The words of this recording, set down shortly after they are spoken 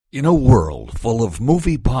In a world full of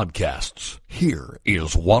movie podcasts, here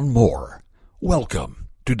is one more. Welcome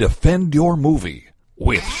to Defend Your Movie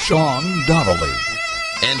with Sean Donnelly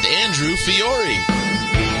and Andrew Fiore.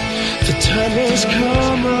 The time has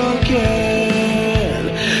come again.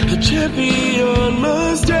 The champion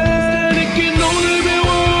must stand. It can only be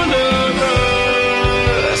one of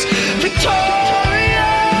us. Victoria!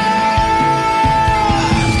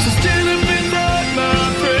 So stand up and fight,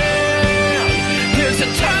 my friend. There's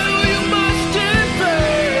a title you must defend.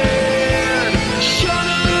 Shut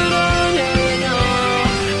it on and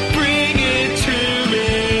on. Bring it to me.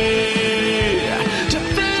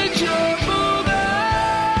 Defend your movie.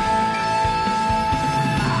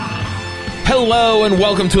 Hello and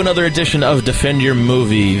welcome to another edition of Defend Your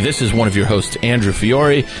Movie. This is one of your hosts, Andrew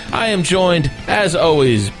Fiore. I am joined, as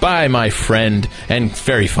always, by my friend and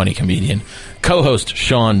very funny comedian, co-host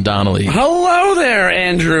Sean Donnelly. Hello there,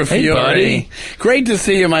 Andrew Fiore. Hey, buddy. Great to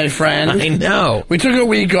see you, my friend. I know. We took a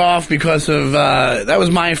week off because of, that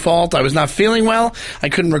was my fault. I was not feeling well. I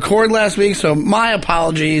couldn't record last week, so my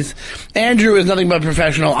apologies. Andrew is nothing but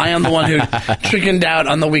professional. I am the one who chickened out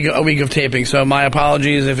on a week of taping, so my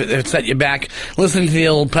apologies if it set you back. Listen to the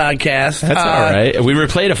old podcast. That's all right. We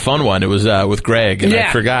replayed a fun one. It was with Greg, and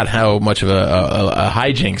I forgot how much of a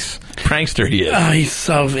hijinks prankster he is.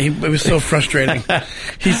 Oh, it was so frustrating.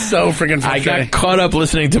 He's so freaking frustrating. I got caught up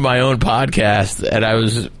listening to my own podcast, and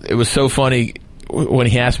it was so funny when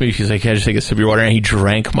he asked me, he's like, "Can I just take a sip of your water?" And he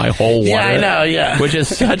drank my whole water. Yeah, I know, yeah. Which is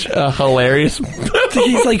such a hilarious...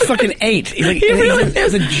 He's like fucking 8. He's like,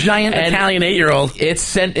 he's a giant Italian 8-year-old. It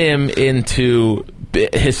sent him into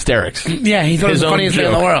hysterics. Yeah, he thought it was the funniest thing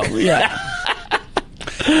in the world. Yeah.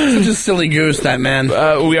 Such a silly goose, that man.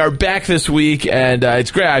 We are back this week, and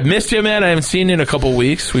it's great. I missed you, man. I haven't seen you in a couple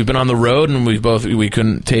weeks. We've been on the road, and we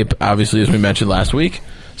couldn't tape, obviously, as we mentioned last week.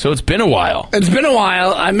 So it's been a while. It's been a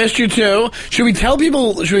while. I missed you, too. Should we tell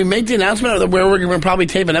people, should we make the announcement of where we're going to probably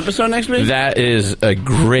tape an episode next week? That is a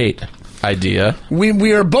great idea.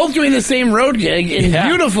 We are both doing the same road gig in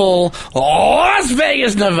beautiful Las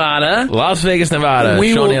Vegas, Nevada. Las Vegas, Nevada.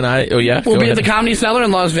 Shoni and I. Oh yeah. We'll be at the Comedy Cellar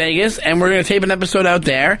in Las Vegas, and we're going to tape an episode out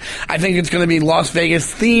there. I think it's going to be Las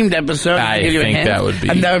Vegas themed episode. I think that would be,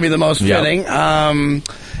 and that would be the most fitting.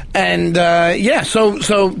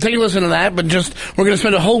 So take a listen to that. But we're going to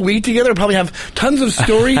spend a whole week together. We'll probably have tons of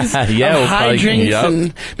stories of hijinks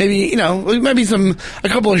and maybe a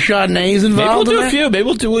couple of Chardonnays involved. Maybe we'll do a few. Maybe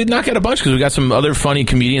we'll knock out a bunch because we got some other funny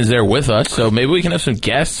comedians there with us. So maybe we can have some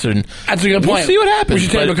guests. And that's a good point. We'll see what happens. We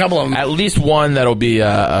should tape a couple of them. At least one that'll be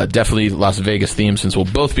definitely Las Vegas themed, since we'll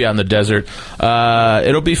both be out in the desert.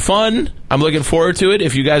 It'll be fun. I'm looking forward to it.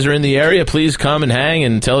 If you guys are in the area, please come and hang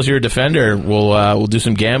and tell us you're a defender. We'll do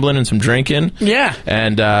some gambling and some drinking. Yeah.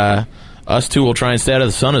 And us two will try and stay out of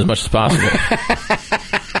the sun as much as possible.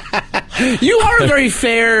 You are a very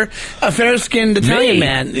fair-skinned Italian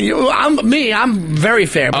man. I'm very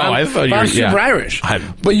fair. But I thought you were I'm super Irish.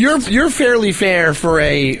 But you're fairly fair for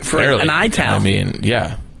an Italian. I mean,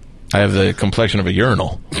 yeah. I have the complexion of a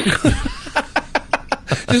urinal.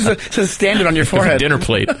 Just a standard on your forehead. Dinner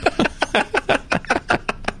plate.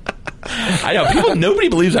 I know nobody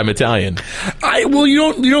believes I'm Italian. You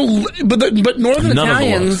don't. But Northern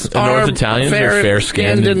Italians are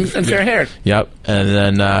fair-skinned and fair-haired. Yep, and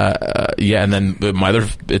then and then my other.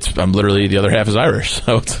 I'm literally the other half is Irish.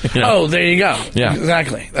 So it's, Oh, there you go. Yeah,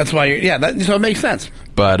 exactly. That's why. So it makes sense.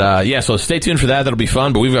 But, so stay tuned for that. That'll be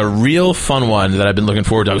fun. But we've got a real fun one that I've been looking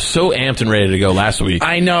forward to. I was so amped and ready to go last week.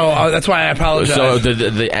 I know. That's why I apologize. So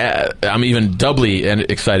I'm even doubly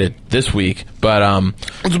excited this week. But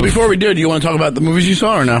so before we do you want to talk about the movies you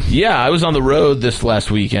saw or no? Yeah, I was on the road this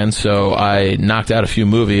last weekend, so I knocked out a few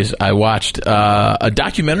movies. I watched a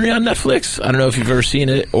documentary on Netflix. I don't know if you've ever seen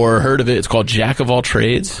it or heard of it. It's called Jack of All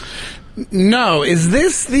Trades. No. Is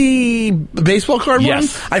this the baseball card one?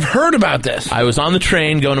 I've heard about this. I was on the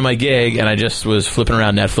train going to my gig, and I just was flipping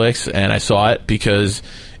around Netflix, and I saw it because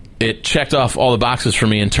it checked off all the boxes for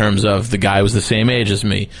me in terms of the guy was the same age as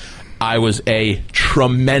me. I was a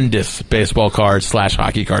tremendous baseball card /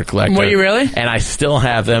 hockey card collector. Were you really? And I still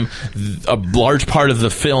have them. A large part of the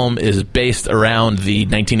film is based around the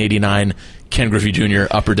 1989 Ken Griffey Jr.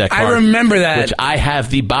 Upper Deck card. I remember that. Which I have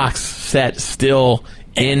the box set still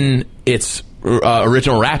in its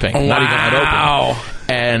original wrapping. Wow. Not even unopened.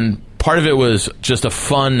 And part of it was just a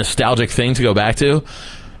fun, nostalgic thing to go back to,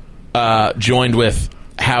 joined with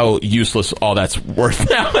how useless all that's worth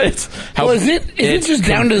now. Is it just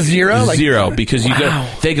down to zero? Zero, because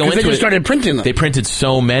they just started printing them. They printed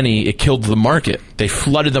so many, it killed the market. They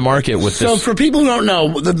flooded the market with this. So for people who don't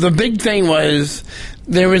know, the big thing was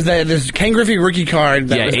there was this Ken Griffey rookie card.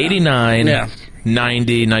 That was 89.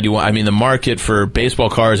 90, 91. I mean, the market for baseball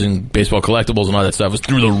cards and baseball collectibles and all that stuff was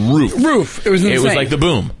through the roof. It was insane. It was like the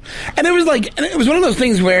boom. And it was one of those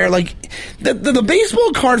things where, like, the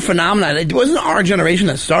baseball card phenomenon, it wasn't our generation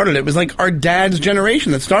that started it. It was, like, our dad's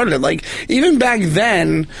generation that started it. Like, even back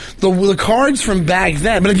then, the cards from back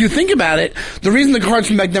then, but if you think about it, the reason the cards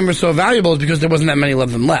from back then were so valuable is because there wasn't that many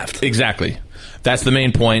of them left. Exactly. That's the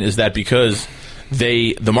main point, is that because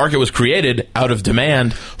the market was created out of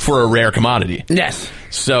demand for a rare commodity. Yes.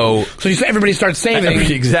 So everybody starts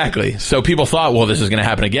saving. Exactly. So people thought, well, this is going to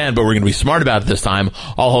happen again, but we're going to be smart about it this time.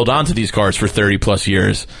 I'll hold on to these cards for 30 plus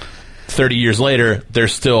years. 30 years later,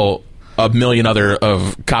 there's still a million other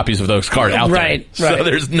of copies of those cards out there. Right. So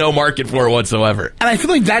there's no market for it whatsoever. And I feel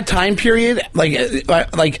like that time period,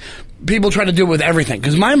 like people try to do it with everything.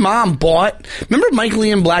 Because my mom bought, remember Michael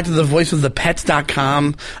Ian Black did the voice of the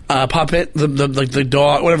Pets.com puppet, the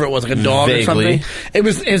dog, whatever it was, like a dog Vaguely. or something. It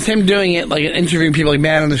was him doing it, like interviewing people like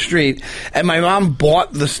man on the street. And my mom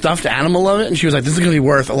bought the stuffed animal of it, and she was like, "This is going to be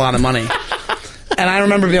worth a lot of money." And I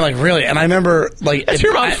remember being like, really? And I remember, like... That's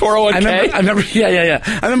your mom's 401k? I remember, yeah.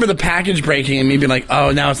 I remember the package breaking and me being like,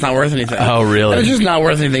 oh, now it's not worth anything. Oh, really? And it's just not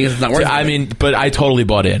worth anything. It's not worth anything. I mean, but I totally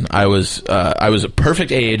bought in. I was a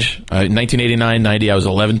perfect age. 1989, 90. I was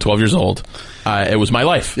 11, 12 years old. It was my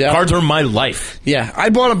life. Yeah. Cards were my life. Yeah. I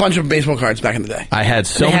bought a bunch of baseball cards back in the day. I had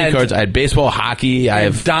many cards. I had baseball, hockey. I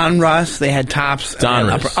have Don Russ. They had Tops.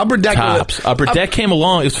 Donruss. Upper Deck. Tops. Upper Deck came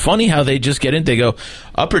along. It's funny how they just get in. They go,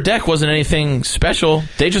 Upper Deck wasn't anything special.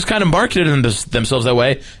 They just kind of marketed themselves that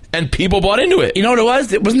way, and people bought into it. You know what it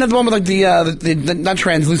was? Wasn't that the one with like the not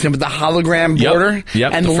translucent, but the hologram border?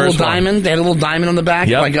 Yep. And the little diamond. One. They had a little diamond on the back,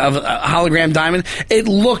 like a hologram diamond. It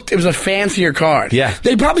was a fancier card. Yeah.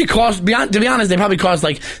 They probably cost, to be honest, they probably cost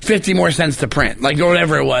like 50 more cents to print, like or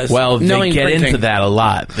whatever it was. Well, they get printing. into that a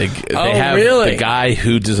lot. They have really? The guy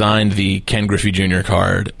who designed the Ken Griffey Jr.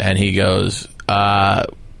 card, and he goes,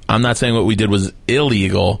 I'm not saying what we did was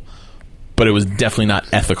illegal, but it was definitely not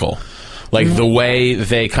ethical. Like the way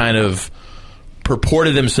they kind of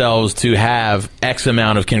purported themselves to have X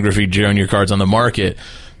amount of Ken Griffey Jr. cards on the market,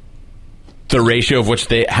 the ratio of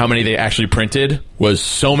how many they actually printed was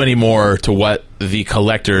so many more to what the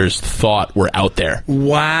collectors thought were out there.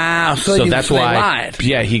 Wow. So that's they why. lied.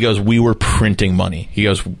 Yeah, he goes, we were printing money. He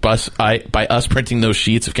goes, by us printing those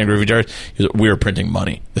sheets of Ken Griffey Jr., we were printing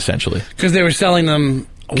money, essentially. Because they were selling them.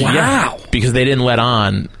 Wow. Yeah, because they didn't let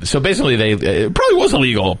on. So basically, it probably was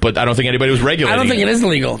illegal, but I don't think anybody was regulating. I don't think it is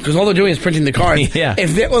illegal because all they're doing is printing the cards. Yeah.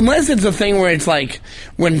 Unless it's a thing where it's like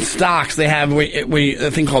when stocks they have a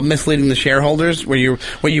thing called misleading the shareholders, where you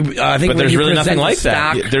I think. But there's really nothing like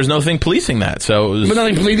stock, that. There's nothing policing that. So it was, but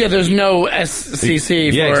nothing policing. Yeah, there's no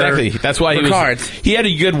SCC. Yeah, exactly. That's why cards. He had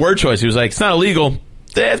a good word choice. He was like, it's not illegal.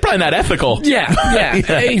 It's probably not ethical. Yeah,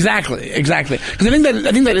 exactly. Because I think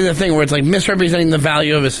that is a thing where it's like misrepresenting the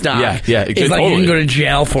value of a stock. Yeah, it's like you can go to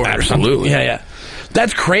jail for it. Absolutely. Or something. Yeah.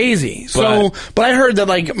 That's crazy. But I heard that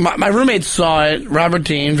like my roommate saw it. Robert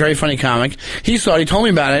Dean, very funny comic. He saw it. He told me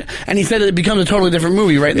about it, and he said that it becomes a totally different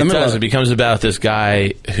movie right in the middle. It becomes about this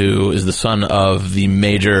guy who is the son of the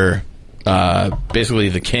major. Basically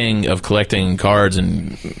the king of collecting cards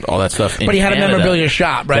and all that stuff in But he had Canada. a memorabilia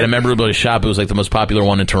shop, right? He had a memorabilia shop. It was like the most popular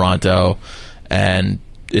one in Toronto. And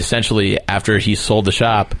essentially, after he sold the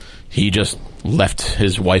shop, he just left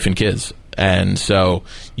his wife and kids. And so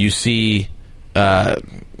you see,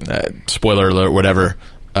 spoiler alert, whatever,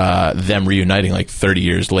 them reuniting like 30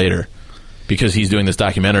 years later. Because he's doing this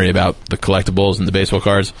documentary about the collectibles and the baseball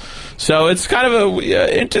cards. So it's kind of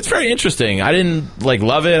it's very interesting. I didn't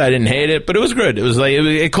love it. I didn't hate it, but it was good. It was like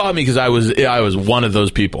it caught me because I was one of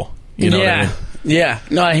those people. You know what I mean? Yeah.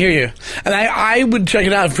 No, I hear you. And I would check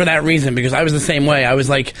it out for that reason because I was the same way. I was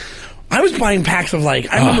like, I was buying packs of I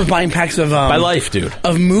remember buying packs of my life, dude,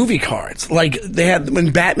 of movie cards. Like they had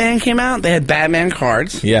when Batman came out, they had Batman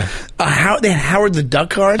cards. Yeah, they had Howard the Duck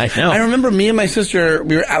cards. I know. I remember me and my sister,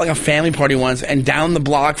 we were at like a family party once, and down the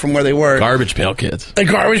block from where they were, Garbage Pail Kids. The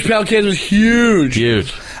Garbage Pail Kids was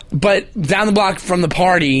huge. But down the block from the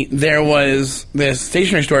party, there was this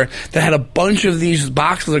stationery store that had a bunch of these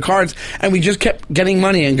boxes of cards, and we just kept getting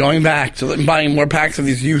money and going back to buying more packs of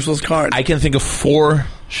these useless cards. I can think of 4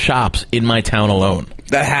 shops in my town alone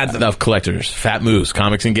that had them. Of collectors. Fat Moose,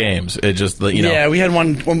 Comics and Games. It just, Yeah, we had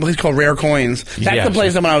one place called Rare Coins. That's the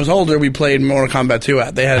place that when I was older, we played Mortal Kombat 2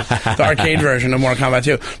 at. They had the arcade version of Mortal Kombat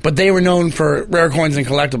 2. But they were known for Rare Coins and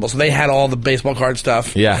collectibles. So they had all the baseball card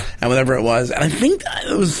stuff. Yeah. And whatever it was. And I think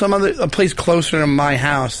it was a place closer to my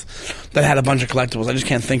house that had a bunch of collectibles. I just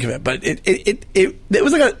can't think of it, but it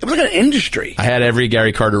was like an industry. I had every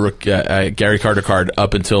Gary Carter card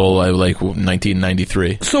up until like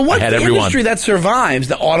 1993. So what's the industry that survives?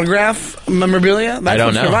 The autograph memorabilia? That's I don't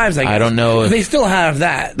what know. Survives, I guess. I don't know. They still have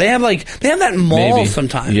that. They have that in malls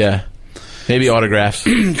sometimes. Yeah. Maybe autographs.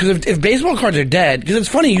 Because if baseball cards are dead, because it's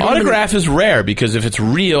funny. Autograph is rare because if it's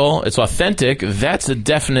real, it's authentic, that's a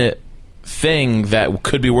definite thing that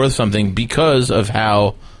could be worth something because of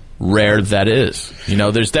how rare that is. You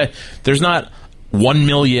know, there's not 1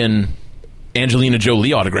 million Angelina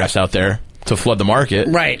Jolie autographs out there to flood the market.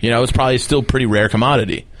 Right. You know, it's probably still a pretty rare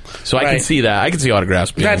commodity. So I can see that. I can see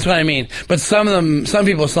autographs being... That's what I mean. But some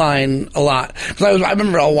people sign a lot. Because I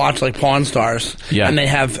remember I'll watch like Pawn Stars. Yeah. And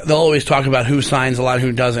they'll always talk about who signs a lot and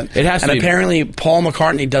who doesn't. It has to be. And apparently Paul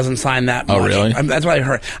McCartney doesn't sign that much. Oh, really? That's what I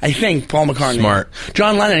heard. I think Paul McCartney. Smart.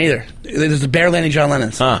 John Lennon either. There's the barely any John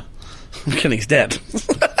Lennons. Huh. I'm kidding, he's dead.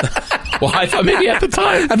 Well, I thought maybe at the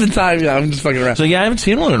time. At the time, yeah, I'm just fucking around. So yeah, I haven't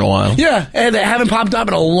seen one in a while. Yeah, and they haven't popped up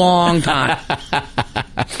in a long time.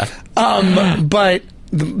 But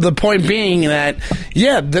the point being that,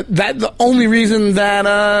 that the only reason that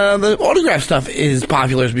the autograph stuff is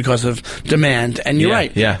popular is because of demand. And you're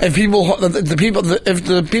right. Yeah. If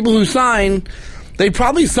the people who sign,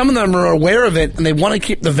 some of them are aware of it and they want to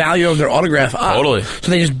keep the value of their autograph up. Totally.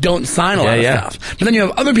 So they just don't sign a lot of stuff. But then you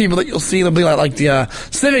have other people that you'll see, they'll be like the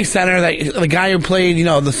Civic Center, the guy who played,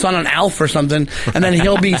 the son on Alf or something, and then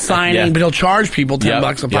he'll be signing, but he'll charge people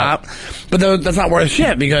 $10 a pop. But that's not worth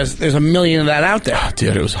shit because there's a million of that out there. Oh,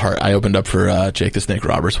 dude, it was hard. I opened up for Jake the Snake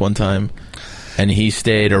Roberts one time. And he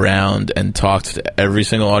stayed around and talked to every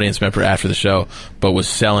single audience member after the show, but was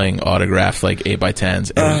selling autographed like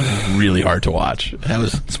 8x10s. It was really hard to watch.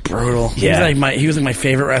 It's brutal. Yeah. He was like my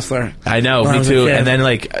favorite wrester. I know, me too. And then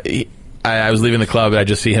I was leaving the club and I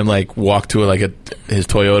just see him like walk to his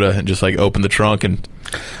Toyota and just like open the trunk and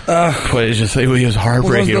but it's just like, he was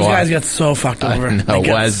heartbreaking. Those guys got so fucked over. I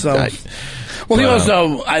know. Well, he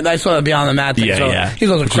also, I saw the Beyond the Mat thing. He's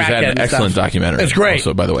also crackhead. An excellent documentary. It's great.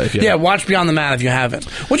 Also, by the way, watch Beyond the Mat if you haven't.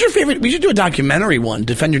 What's your favorite? We should do a documentary one.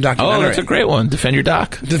 Defend your documentary. Oh, that's a great one. Defend your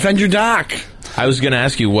doc. Defend your doc. I was going to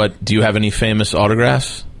ask you, do you have any famous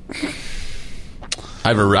autographs?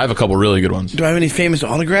 I have a couple really good ones. Do I have any famous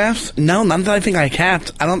autographs? No, none that I think I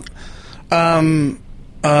capped. I don't.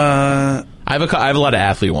 I have a lot of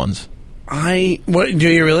athlete ones. What do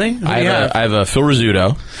you really? I have a Phil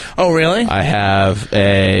Rizzuto. Oh, really? I have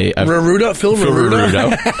Phil Rizzuto.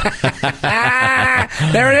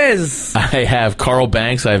 There it is. I have Carl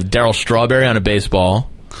Banks. I have Darryl Strawberry on a baseball.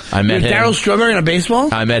 I met him. Darryl Strawberry on a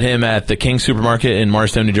baseball? I met him at the King Supermarket in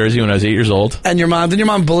Morristown, New Jersey when I was 8 years old. And did your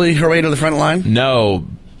mom bully her way to the front line? No,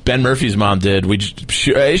 Ben Murphy's mom did.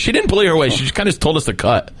 She didn't bully her way. She just kind of told us to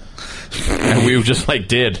cut, and we just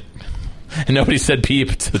did. And nobody said peep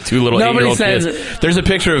to the two little 8-year-old kids. There's a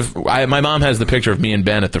picture of... my mom has the picture of me and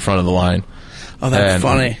Ben at the front of the line. Oh, that's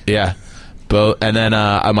funny. Yeah. And then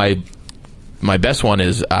my best one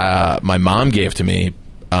is my mom gave to me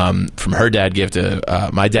from her dad, gave to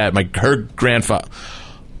my dad, her grandfather.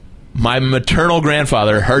 My maternal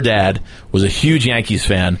grandfather, her dad, was a huge Yankees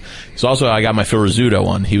fan. So also I got my Phil Rizzuto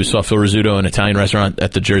one. He saw Phil Rizzuto in an Italian restaurant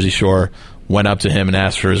at the Jersey Shore, went up to him and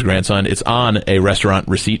asked for his grandson. It's on a restaurant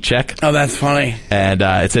receipt check. Oh, that's funny. And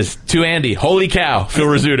it says, to Andy, holy cow, Phil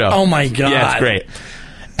Rizzuto. Oh, my God. Yeah, it's great.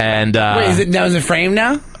 And wait, is it framed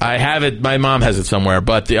now? I have it. My mom has it somewhere.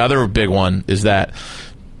 But the other big one is that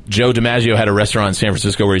Joe DiMaggio had a restaurant in San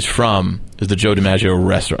Francisco where he's from. Is the Joe DiMaggio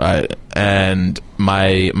restaurant. And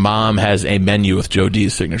my mom has a menu with Joe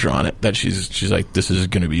D's signature on it that she's like, this is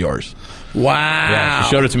going to be yours. Wow. Yeah, she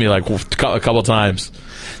showed it to me a couple times.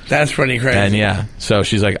 That's pretty crazy. And so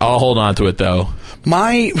she's like, I'll hold on to it though.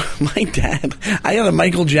 My dad, I got a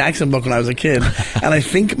Michael Jackson book when I was a kid, and I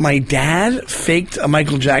think my dad faked a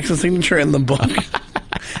Michael Jackson signature in the book,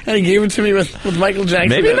 and he gave it to me with Michael Jackson.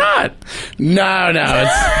 Maybe not. No,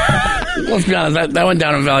 let's be honest, that went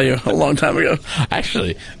down in value a long time ago.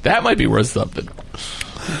 Actually, that might be worth something.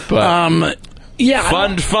 But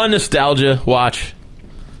fun nostalgia watch.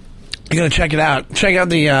 You gotta check it out. Check out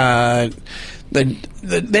they have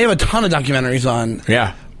a ton of documentaries on.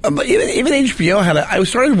 Yeah. But even HBO had I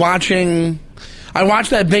started watching. I watched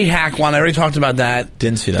that Big Hack one. I already talked about that.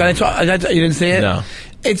 Didn't see that. You didn't see it? No.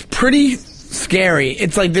 It's pretty scary.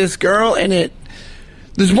 It's like this girl and it.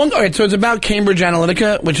 There's one. All right, so it's about Cambridge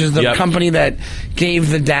Analytica, which is the company that gave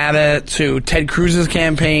the data to Ted Cruz's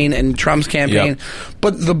campaign and Trump's campaign. Yep.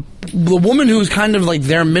 But the woman who's kind of like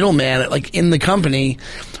their middleman, in the company,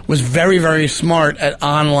 was very, very smart at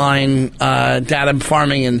online data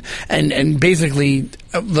farming and basically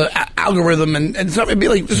the algorithm and so it'd be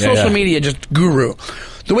like the social media just guru.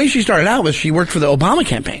 The way she started out was she worked for the Obama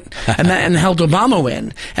campaign and helped Obama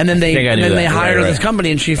win. And then they hired her this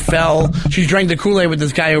company, and she drank the Kool-Aid with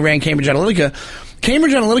this guy who ran Cambridge Analytica.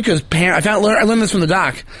 Cambridge Analytica's parent, I learned this from the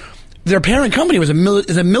doc. Their parent company is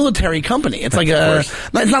a military company. It's like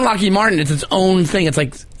it's not Lockheed Martin. It's its own thing. It's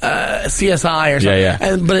like CSI or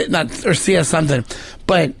something. Or CS something.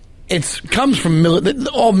 But it comes from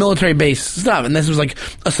all military-based stuff, and this was like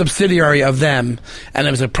a subsidiary of them, and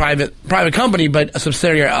it was a private company, but a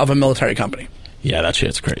subsidiary of a military company. Yeah, that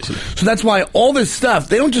shit's crazy. So that's why all this stuff,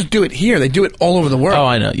 they don't just do it here, they do it all over the world. Oh,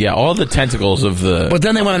 I know. Yeah, all the tentacles of the... But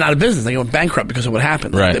then they went out of business. They went bankrupt because of what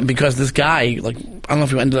happened. Right. Because this guy, like, I don't know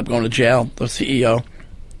if he ended up going to jail, the CEO,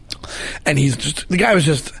 and the guy was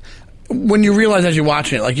just, when you realize as you're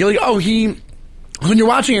watching it, like, you're like, oh, when you're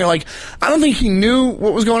watching it, you're like, I don't think he knew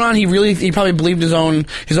what was going on. He probably believed his own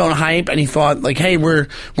hype, and he thought like, hey, we're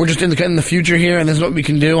just in the future here, and this is what we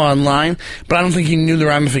can do online. But I don't think he knew the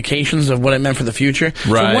ramifications of what it meant for the future.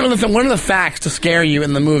 Right. So one of the facts to scare you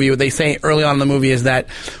in the movie, what they say early on in the movie, is that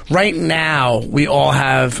right now we all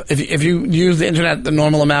have, if you use the internet the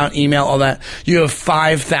normal amount, email, all that, you have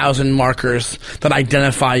 5,000 markers that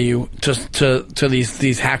identify you to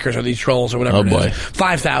these hackers or these trolls or whatever. Oh boy,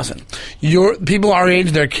 5,000. Your people our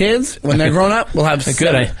age, their kids, when they're grown up, will have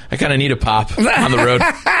good. I kind of need a pop on the road.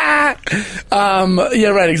 Yeah,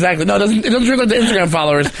 right, exactly. No, it doesn't translate to Instagram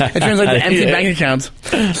followers. It translates to empty bank accounts.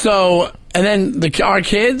 So, and then our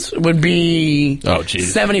kids would be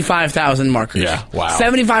 75,000 markers. Yeah, wow.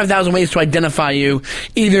 75,000 ways to identify you.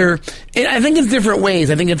 Either, I think it's different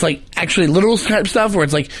ways. I think it's like actually literal type stuff where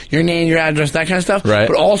it's like your name, your address, that kind of stuff. Right.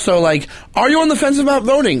 But also like, are you on the fence about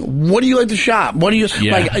voting? What do you like to shop? What do you,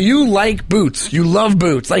 like, you like boots. You love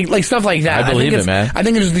boots. Like stuff like that. I believe it, man. I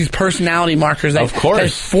think it's just these personality markers that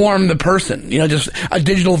form the person. You know, just a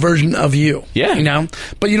digital version of you. Yeah. You know?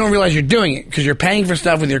 But you don't realize you're doing it because you're paying for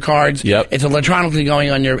stuff with your cards. Yep. It's electronically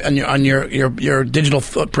going on your digital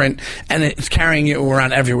footprint, and it's carrying you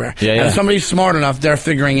around everywhere. Yeah, and if somebody's smart enough, they're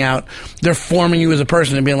forming you as a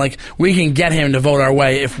person and being like, we can get him to vote our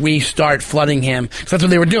way if we start flooding him. Because that's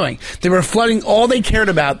what they were doing. They were flooding. All they cared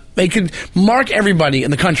about, they could mark everybody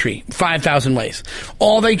in the country 5,000 ways.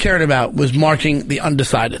 All they cared about was marking the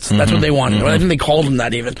undecideds. That's what they wanted. I think they called them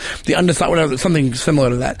that even. The undecided, whatever, something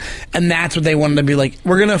similar to that. And that's what they wanted to be like,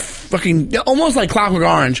 we're going to fucking, almost like Clockwork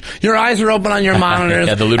Orange. Your eyes are open on your monitors,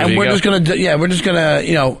 and we're just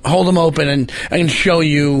gonna hold them open and show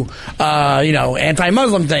you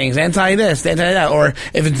anti-Muslim things, anti-this, anti-that, or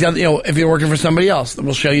if it's if you're working for somebody else,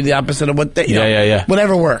 we'll show you the opposite of what they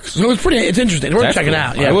whatever works. So it's interesting. It's worth checking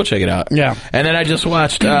out. Yeah, I will check it out. Yeah, and then I just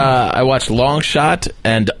watched I watched Long Shot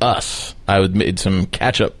and Us. I made some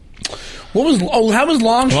catch up. How was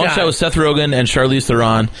Long Shot? Long Shot was Seth Rogen and Charlize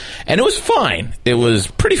Theron, and it was fine. It was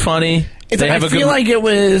pretty funny. I feel like it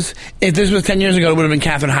was, if this was 10 years ago, it would have been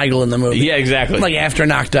Katherine Heigl in the movie. Yeah, exactly. Like after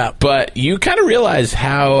Knocked Up. But you kind of realize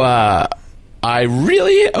how I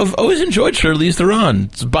really have always enjoyed Charlize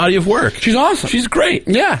Theron's body of work. She's awesome. She's great.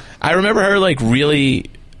 Yeah. I remember her like really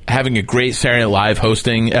having a great Saturday Night Live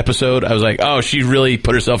hosting episode. I was like, oh, she really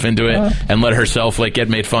put herself into it and let herself like get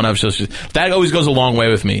made fun of. So that always goes a long way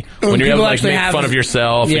with me. When you're able to like make fun of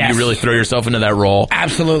yourself and you really throw yourself into that role.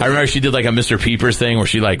 Absolutely. I remember she did like a Mr. Peepers thing where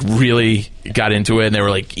she like really got into it and they were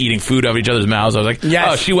like eating food out of each other's mouths. I was like,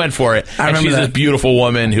 oh, she went for it. And she's this beautiful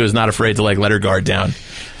woman who is not afraid to like let her guard down.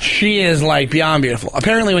 She is like beyond beautiful.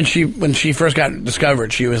 Apparently, when she first got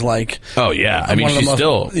discovered, she was like, oh yeah. I mean,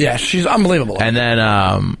 she's unbelievable. And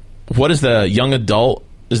then what is the young adult?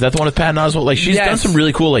 Is that the one with Patton Oswalt? Like she's done some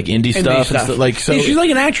really cool like indie stuff. And like so, she's like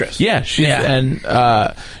an actress. Yeah,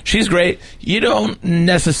 she's great. You don't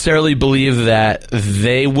necessarily believe that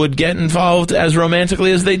they would get involved as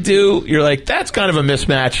romantically as they do. You're like, that's kind of a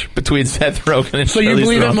mismatch between Seth Rogen and so Charlize you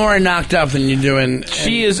believe Theron. It more in Knocked Up than you do in.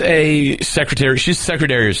 She is a secretary. She's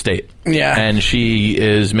Secretary of State. Yeah, and she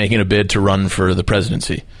is making a bid to run for the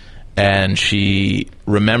presidency. And she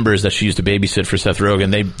remembers that she used to babysit for Seth Rogen.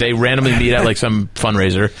 They randomly meet at like some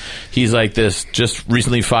fundraiser. He's like this just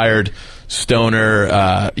recently fired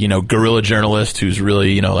stoner, guerrilla journalist who's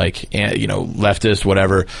really, leftist,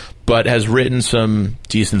 whatever, but has written some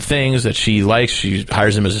decent things that she likes. She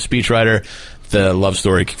hires him as a speechwriter. The love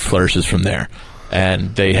story flourishes from there,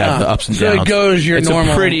 and they have the ups and downs. So it goes it's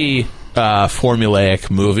normal. A pretty formulaic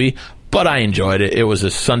movie. But I enjoyed it. It was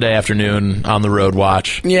a Sunday afternoon on the road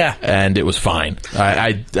watch. Yeah. And it was fine.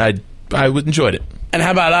 I enjoyed it. And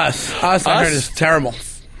how about Us? I heard is terrible.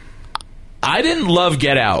 I didn't love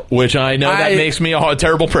Get Out, which I know that makes me a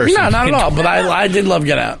terrible person. No, not at all. But I did love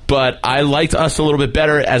Get Out. But I liked Us a little bit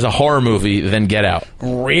better as a horror movie than Get Out.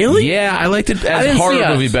 Really? Yeah, I liked it as a horror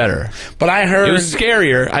movie better. But I heard it was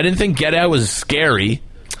scarier. I didn't think Get Out was scary.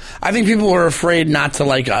 I think people were afraid not to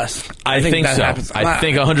like Us. I think that so. happens. I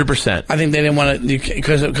think 100%. I think they didn't want to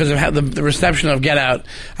because of how the reception of Get Out.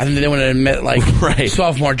 I think they didn't want to admit right.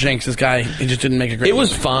 sophomore jinx. This guy, he just didn't make a great. It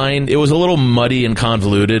was fine. It was a little muddy and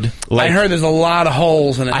convoluted. I heard there's a lot of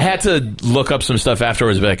holes in it. I had to look up some stuff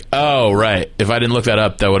afterwards. And be like, oh right, if I didn't look that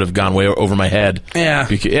up, that would have gone way over my head.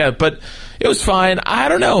 Yeah, but it was fine. I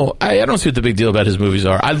don't know. I don't see what the big deal about his movies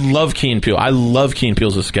are. I love Key and Peele. I love Key and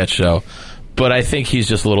Peele's a sketch show. But I think he's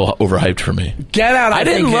just a little overhyped for me. Get Out, I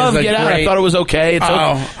didn't love Get Out. I thought it was okay. It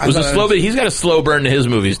was a slow bit. He's got a slow burn to his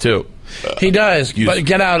movies, too. He does. But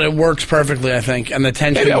Get Out, it works perfectly, I think. And the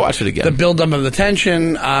tension. Maybe I'll watch it again. The build-up of the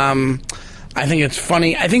tension. I think it's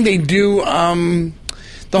funny. I think they do the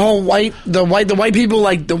whole white people,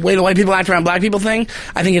 like the way the white people act around black people thing.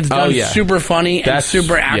 I think it's done super funny and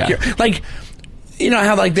super accurate. Yeah. Like, you know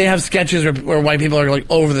how like they have sketches where white people are like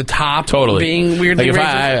over the top, being weirdly like if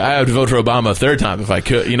racist? I would vote for Obama a third time if I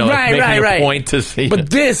could, you know, like making a point to see.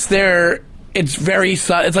 But it's very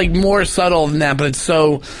it's like more subtle than that, but it's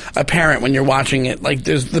so apparent when you're watching it. Like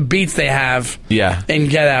there's the beats they have, in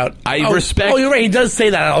Get Out. I respect. Oh, you're right. He does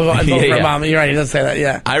say that. I'll vote for Obama. You're right. He does say that.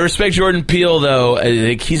 Yeah. I respect Jordan Peele though.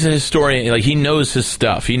 Like, he's a historian. Like he knows his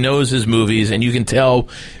stuff. He knows his movies, and you can tell.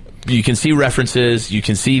 You can see references. You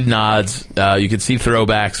can see nods. You can see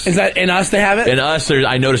throwbacks. Is that in Us? They have it. In Us,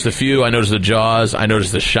 I noticed a few. I noticed the Jaws. I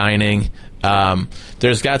noticed The Shining.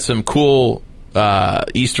 There's got some cool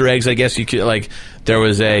Easter eggs. I guess you could like. There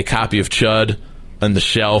was a copy of Chud on the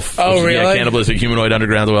shelf. Oh, really? Yeah, Cannibalistic Humanoid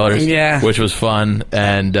Underground Dwellers. Yeah, which was fun.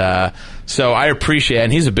 And so I appreciate.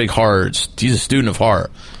 And he's a big horror. He's a student of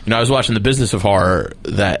horror. You know, I was watching The Business of Horror,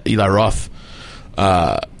 that Eli Roth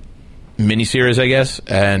miniseries, I guess,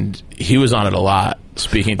 and he was on it a lot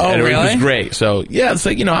speaking to really? It was great. So yeah, it's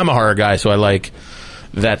like, you know, I'm a horror guy, so I like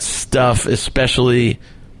that stuff, especially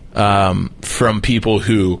from people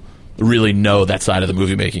who really know that side of the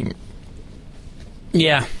movie making.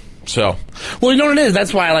 Yeah. So, well, you know what it is?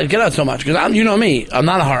 That's why I like Get Out so much, because you know me, I'm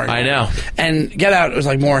not a horror guy. I know. And Get Out was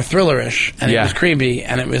like more thrillerish, and it was creepy,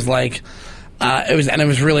 and it was like it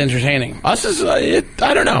was really entertaining. Us is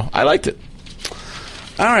I don't know. I liked it.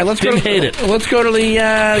 All right, let's go to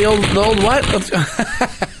the old what?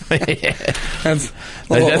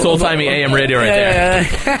 That's old-timey AM radio right there.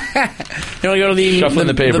 You want to go to the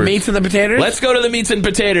meats and the potatoes? Let's go to the meats and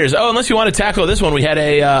potatoes. Oh, unless you want to tackle this one, we had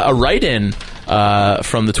a write-in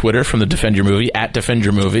from the Twitter, from the Defend Your Movie, at Defend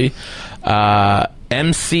Your Movie.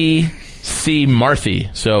 MCC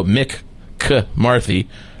Marthy, so Mick K. Marthy.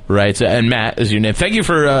 Right, and Matt is your name. Thank you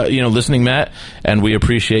for listening, Matt, and we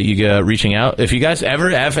appreciate you reaching out. If you guys ever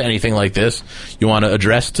have anything like this you want to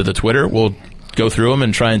address to the Twitter, we'll go through them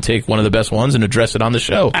and try and take one of the best ones and address it on the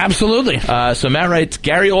show. Absolutely. So Matt writes,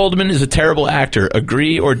 Gary Oldman is a terrible actor.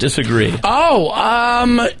 Agree or disagree? False.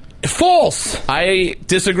 I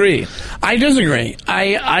disagree. I disagree.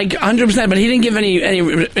 I 100%, but he didn't give any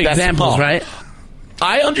examples, right?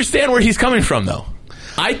 I understand where he's coming from, though.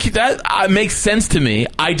 That makes sense to me.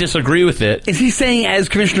 I disagree with it. Is he saying as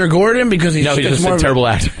Commissioner Gordon? Because he's just a terrible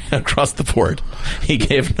actor across the board. He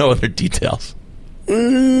gave no other details.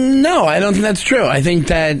 No, I don't think that's true. I think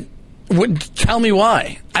that... tell me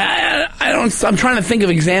why. I'm trying to think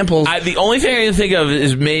of examples. The only thing I can think of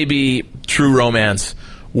is maybe True Romance,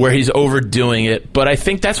 where he's overdoing it, but I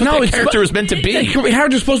think that's what that character was meant to be.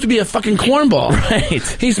 Howard's supposed to be a fucking cornball. Right.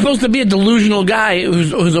 He's supposed to be a delusional guy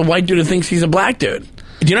who's a white dude who thinks he's a black dude.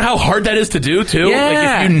 Do you know how hard that is to do, too? Yeah.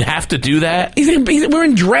 Like, if you have to do that. He's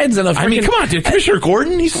wearing dreads and a freaking... I mean, come on, dude. Commissioner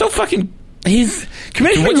Gordon, he's so fucking...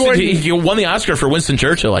 Commissioner Gordon... He won the Oscar for Winston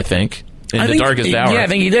Churchill, I think, in The Darkest Hour. Yeah, I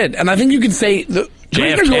think he did. And I think you could say...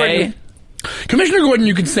 Commissioner Gordon,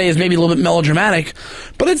 you could say, is maybe a little bit melodramatic,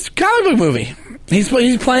 but it's a comic book movie. He's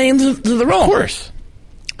playing to the role. Of course.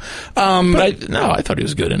 I thought he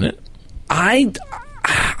was good in it. I'm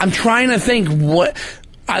trying to think what...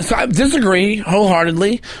 So I disagree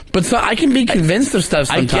wholeheartedly, but I can be convinced of stuff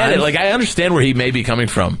sometimes. I get it. Like, I understand where he may be coming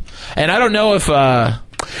from. And I don't know if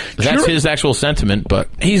that's his actual sentiment, but...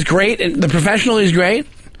 He's great. The Professional, he's great.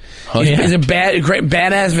 He's a great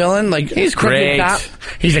badass villain. Like, he's great. Cop.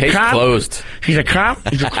 He's a cop. Closed. He's a cop.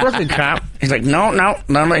 He's a crooked cop. He's like, no,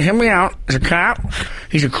 let him out. He's a cop.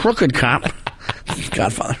 He's a crooked cop.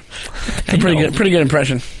 Godfather. Pretty good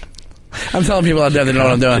impression. I'm telling people out there that know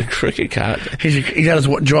what I'm doing. Crooked cop. He got his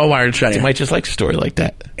jaw wired shut. They might just like a story like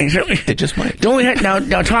that. They just might. Don't we have,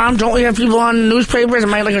 now, Tom, don't we have people on newspapers that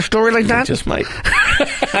might like a story like that? They just might.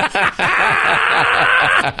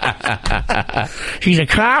 He's a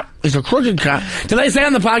cop. He's a crooked cop. Did I say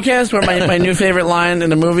on the podcast what my new favorite line in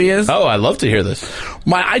the movie is? Oh, I love to hear this.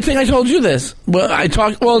 I think I told you this. Well,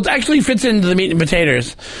 it actually fits into the meat and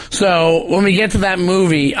potatoes. So when we get to that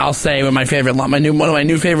movie, I'll say what my favorite line, one of my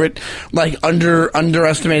new favorite, like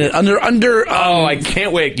underestimated. Oh, I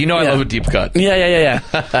can't wait. You know I love a deep cut. Yeah.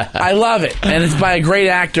 I love it, and it's by a great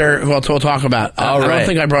actor who we'll talk about. All right. I don't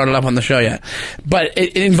think I brought it up on the show yet, but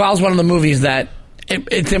it involves one of the movies that.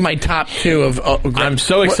 It's in my top 2 of. I'm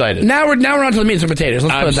so excited. Now we're on to the meat and potatoes.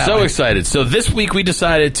 Let's put it that way. I'm so excited. So this week we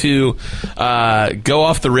decided to go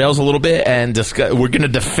off the rails a little bit and discuss. We're going to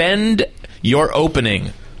defend your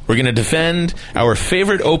opening. We're going to defend our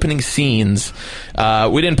favorite opening scenes.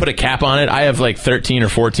 We didn't put a cap on it. I have like 13 or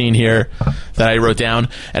 14 here that I wrote down.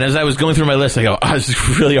 And as I was going through my list, I go,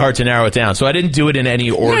 it's really hard to narrow it down. So I didn't do it in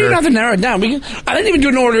any order. No, you don't have to narrow it down. I didn't even do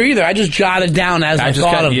it in order either. I just jotted down as I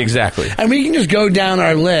thought of them. Exactly. And we can just go down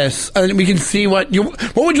our list and we can see what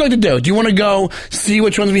would you like to do? Do you want to go see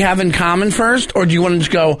which ones we have in common first? Or do you want to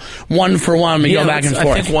just go one for one and go back and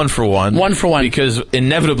forth? I think one for one. One for one. Because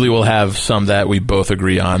inevitably we'll have some that we both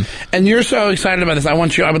agree on. And you're so excited about this. I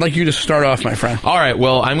would like you to start off, my friend. All right.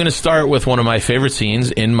 Well, I'm going to start with one of my favorite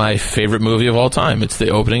scenes in my favorite movie of all time. It's the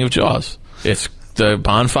opening of Jaws. It's the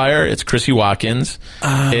bonfire. It's Chrissy Watkins.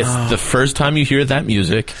 It's the first time you hear that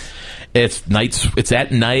music. It's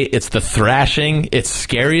at night. It's the thrashing. It's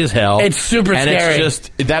scary as hell. It's super and scary. And it's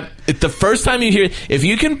just the first time you hear it, if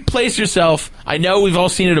you can place yourself, I know we've all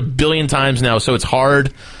seen it a billion times now, so it's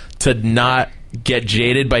hard to not get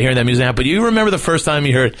jaded by hearing that music now, but you remember the first time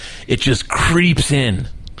you heard it just creeps in.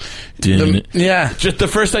 Just the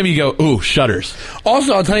first time you go, ooh, shudders.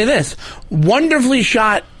 Also, I'll tell you this. Wonderfully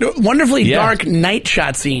dark night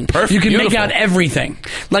shot scene. Perfect. You can Beautiful. make out everything.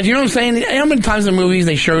 Like, you know what I'm saying? You know how many times in movies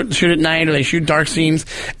they shoot at night or they shoot dark scenes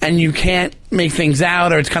and you can't make things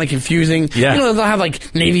out or it's kind of confusing? Yeah. You know, they'll have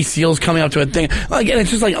like Navy SEALs coming up to a thing. Like, and it's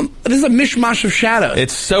just like, this is a mishmash of shadows.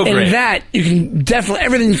 It's so great. great. And that, you can definitely,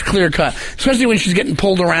 everything's clear cut. Especially when she's getting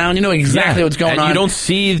pulled around. You know exactly what's going on. You don't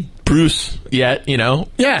see Bruce yet, you know?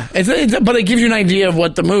 Yeah, but it gives you an idea of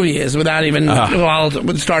what the movie is without even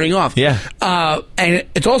starting off. Yeah. And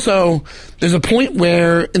it's also, there's a point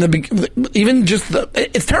where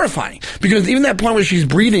it's terrifying because even that point where she's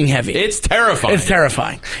breathing heavy. It's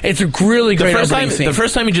terrifying. It's a really great opening scene. The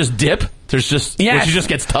first time you just dip, there's just, where she just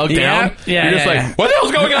gets tugged down. You're just like, what the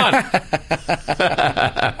hell's going on?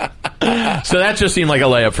 So that just seemed like a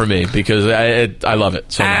layup for me because I love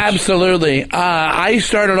it so much. Absolutely. I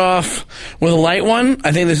started off with a light one.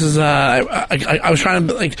 I think this is, I was trying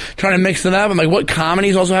to mix it up. I'm like, what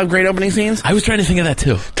comedies also have great opening scenes? I was trying to think of that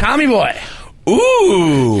too. Tommy Boy.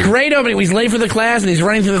 Ooh. Great opening. He's late for the class and he's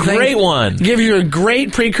running through the thing. Great one. Gives you a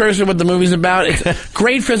great precursor what the movie's about. It's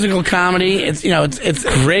great physical comedy. It's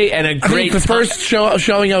great and a great the first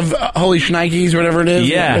showing of Holy Shnikes or whatever it is.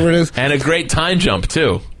 Yeah. Whatever it is. And a great time jump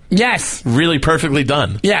too. Yes. Really perfectly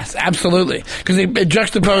done. Yes, absolutely. Because it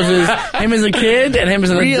juxtaposes him as a kid and him as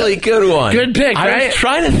an really good one. Good pick, right? I was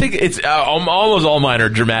trying to think. It's almost all mine are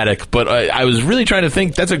dramatic, but I was really trying to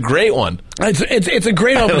think. That's a great one. It's a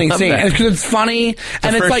great opening scene because it's funny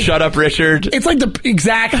and it's like Shut Up, Richard. It's like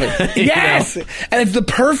exactly yes, and it's the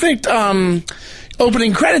perfect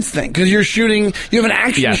opening credits thing because you have an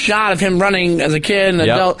action shot of him running as a kid and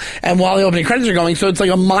adult, and while the opening credits are going, so it's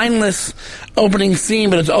like a mindless opening scene,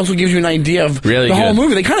 but it also gives you an idea of the whole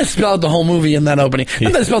movie. They kind of spell out the whole movie in that opening.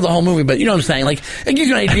 Not that they spelled the whole movie, but you know what I'm saying. Like it gives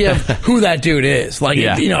you an idea of who that dude is. Like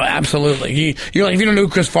absolutely. You're like, if you don't know who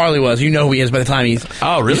Chris Farley was, you know who he is by the time he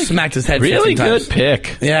smacked his head. Really 15 times. Good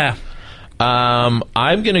pick. Yeah. I'm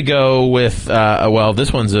gonna go with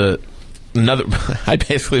this one's another. I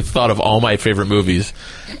basically thought of all my favorite movies,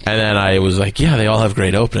 and then I was like, yeah, they all have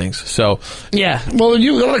great openings. So yeah, well, a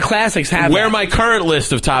lot of classics have. Where my current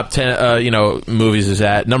list of top 10, movies is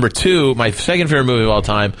at number 2. My second favorite movie of all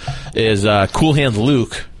time is Cool Hand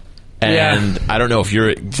Luke, and I don't know if you're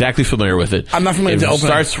exactly familiar with it. I'm not familiar with the opening. It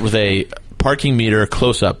starts with a parking meter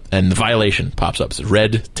close up, and the violation pops up. It's a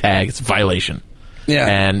red tag. It's violation. Yeah,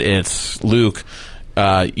 and it's Luke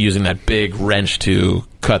using that big wrench to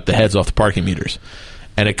cut the heads off the parking meters,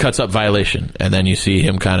 and it cuts up violation, and then you see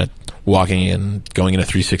him kind of walking in, going in a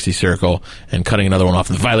 360 circle and cutting another one off,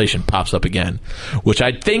 and the violation pops up again, which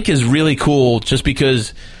I think is really cool just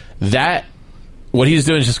because what he's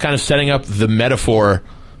doing is just kind of setting up the metaphor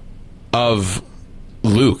of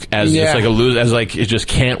Luke as just like a loser, as like it just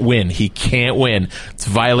can't win. He can't win. It's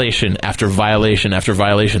violation after violation after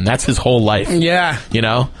violation. That's his whole life. Yeah, you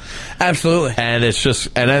know, absolutely. And it's just,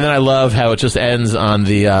 and then I love how it just ends on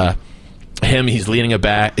the him. He's leaning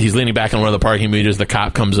back on one of the parking meters. The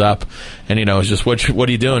cop comes up, and it's just what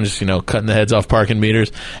are you doing? Just cutting the heads off parking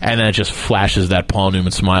meters, and then it just flashes that Paul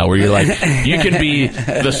Newman smile where you're like, you can be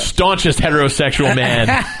the staunchest heterosexual man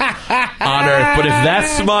on earth, but if that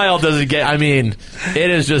smile doesn't get, it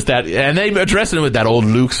is just that. And they address it with that old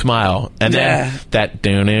Luke smile, and then that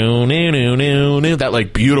that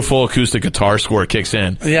like beautiful acoustic guitar score kicks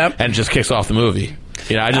in, and just kicks off the movie.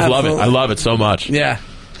 I just love it. I love it so much. Yeah.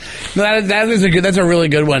 No, that's a really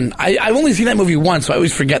good one. I've only seen that movie once, so I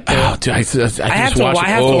always forget that. Oh, dude, I have to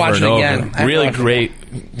watch it again. Really great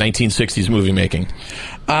 1960s movie making.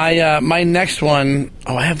 My next one.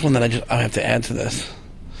 Oh, I have one that I have to add to this.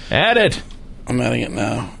 Add it. I'm adding it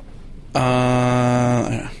now.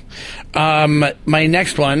 My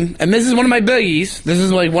next one, and this is one of my biggies. This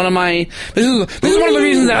is like one of my. This is one of the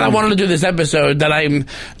reasons that I wanted to do this episode. That I'm.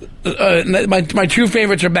 My two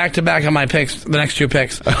favorites are back to back on my picks. The next two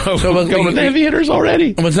picks. So going with the heavy hitters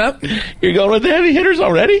already. What's up? You're going with the heavy hitters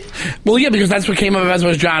already? Well, yeah, because that's what came up as I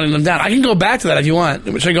was jotting them down. I can go back to that if you want.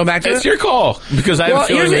 Should I go back to it? It's your call. Because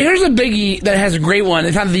here's a biggie that has a great one.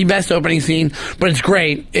 It's not the best opening scene, but it's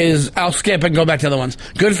great. I'll skip and go back to the other ones.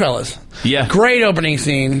 Goodfellas. Yeah. Great opening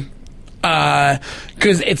scene.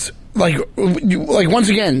 Because it's like once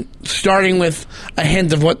again, starting with a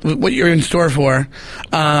hint of what you're in store for.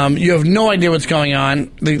 You have no idea what's going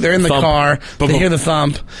on. They're in the car. They hear the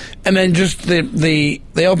thump, and then just they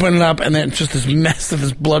open it up, and then it's just this mess of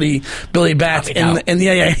this bloody Billy Bats, and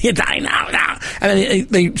you die now, and then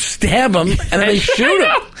they stab him, and then they shoot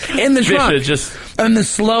him in the trunk. And the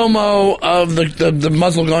slow mo of the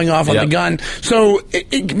muzzle going off on the gun. So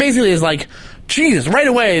it basically is like, Jesus, right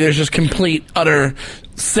away there's just complete, utter,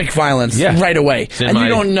 sick violence right away. And you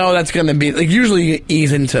don't know that's going to be, like, usually you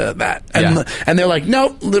ease into that. And they're like,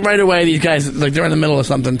 nope, right away these guys, like, they're in the middle of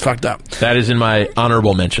something fucked up. That is in my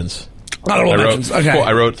honorable mentions.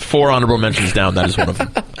 I wrote 4 honorable mentions down. That is one of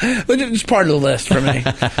them. It's part of the list for me.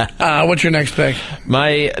 What's your next pick?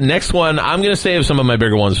 My next one, I'm going to save some of my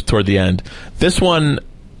bigger ones toward the end. This one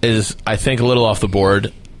is, I think, a little off the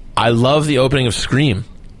board. I love the opening of Scream.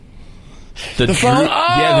 The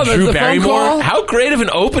Drew Barrymore. How great of an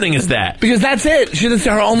opening is that? Because that's it. That's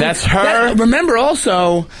her only. That's her. Remember,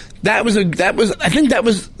 also, I think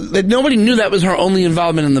that nobody knew that was her only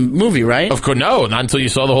involvement in the movie, right? Of course, no, not until you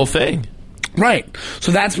saw the whole thing. Right.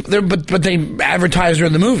 So that's there, but they advertised her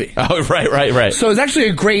in the movie. Oh, right. So it's actually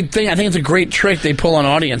a great thing. I think it's a great trick they pull on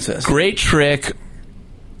audiences. Great trick.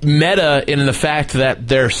 Meta in the fact that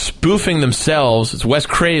they're spoofing themselves. It's Wes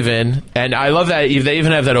Craven, and I love that they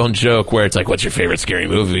even have that own joke where it's like, "What's your favorite scary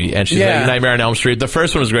movie?" And she's like, "Nightmare on Elm Street." The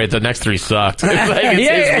first one was great. The next 3 sucked.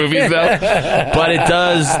 It's his movies though, but it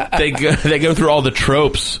does. They go through all the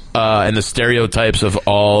tropes and the stereotypes of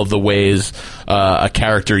all the ways a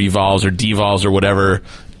character evolves or devolves or whatever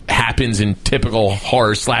happens in typical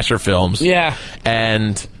horror slasher films. Yeah,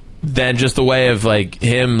 and then just the way of like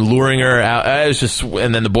him luring her out, it was just,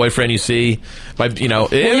 and then the boyfriend you see,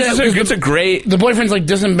 it's a great. The boyfriend's like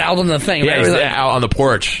disemboweled in the thing, right? He's out on the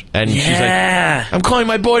porch, and she's like, "I'm calling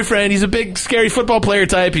my boyfriend. He's a big scary football player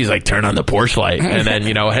type." He's like, "Turn on the porch light," and then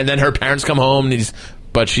and then her parents come home, and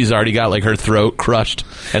but she's already got like her throat crushed,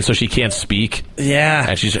 and so she can't speak. Yeah,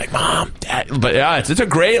 and she's like, "Mom, Dad," but it's a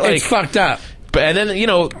great like it's fucked up. But and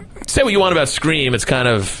then say what you want about Scream, it's kind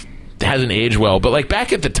of hasn't aged well, but like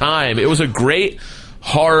back at the time, it was a great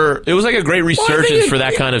horror. It was like a great resurgence for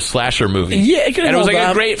that kind of slasher movie. Yeah, and it was like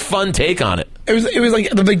a great fun take on it. It was like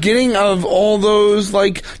the beginning of all those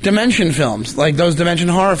like Dimension films, like those Dimension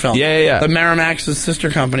horror films. Yeah. The Miramax's sister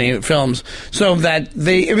company films. So that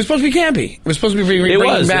it was supposed to be campy. It was supposed to be bringing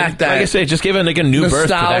back that. Like I say, just giving like a new birth to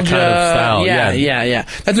that kind of style. Yeah.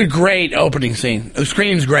 That's a great opening scene.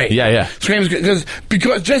 Scream's great. Yeah. Scream's because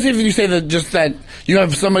just if you say that you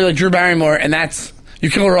have somebody like Drew Barrymore and you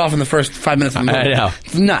kill her off in the first 5 minutes of the movie. I know.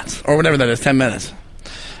 It's nuts, or whatever that is, 10 minutes.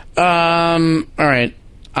 All right.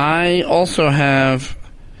 I also have.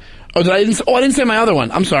 I didn't say my other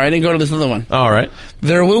one. I'm sorry, I didn't go to this other one. All right.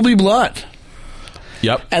 There Will Be Blood.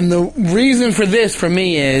 Yep. And the reason for this, for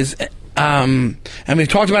me, is, and we've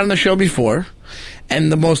talked about it on the show before, and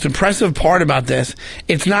the most impressive part about this,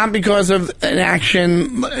 it's not because of an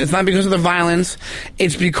action, it's not because of the violence,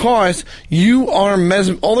 it's because you are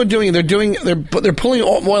all they're pulling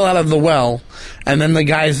oil out of the well, and then the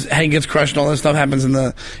guy's head gets crushed and all this stuff happens in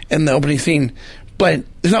the opening scene. But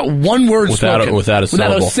there's not one word spoken. Without a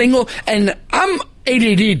syllable. And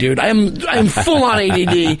ADD, dude. I'm full on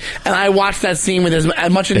ADD, and I watched that scene with as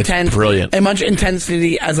much much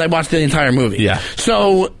intensity as I watched the entire movie. Yeah.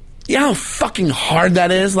 So, you know how fucking hard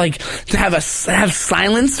that is? Like, to have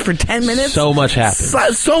silence for 10 minutes? So much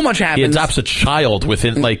happens. So much happens. He adopts a child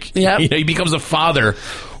within, like, he becomes a father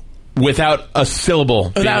without a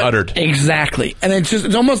syllable being uttered. Exactly. And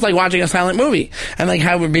it's almost like watching a silent movie. And like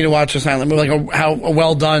how it would be to watch a silent movie, like how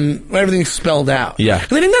well done, everything's spelled out. Yeah.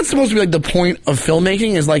 And I think that's supposed to be like the point of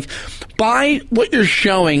filmmaking is like, by what you're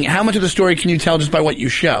showing, how much of the story can you tell just by what you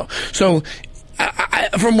show? So,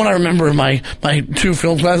 from what I remember in my 2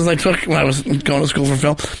 film classes I took when I was going to school for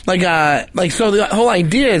film, so the whole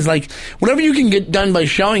idea is like, whatever you can get done by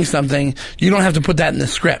showing something, you don't have to put that in the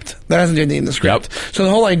script. That doesn't do anything in the script. Yep. So the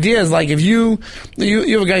whole idea is like, if you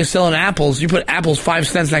have a guy selling apples, you put apples 5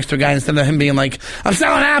 cents next to a guy instead of him being like, I'm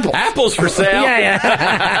selling apples. Apples for sale.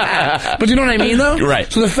 Yeah. But you know what I mean, though?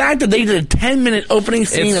 Right. So the fact that they did a 10-minute opening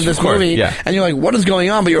scene of this movie, and you're like, what is going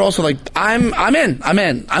on? But you're also like, I'm in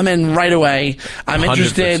right away. I'm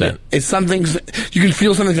interested. 100%. It's something you can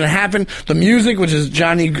feel something's going to happen. The music, which is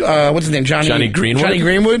Johnny, what's his name? Johnny Greenwood. Johnny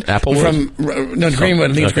Greenwood. Applewood.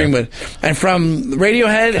 Greenwood. I think it's Greenwood. And from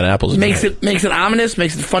Radiohead, and Apple's makes it ominous,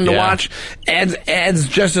 makes it fun to watch. Adds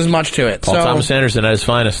just as much to it. Paul Thomas Anderson at his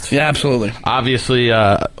finest. Yeah, absolutely. Obviously,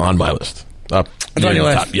 on my list. It's on your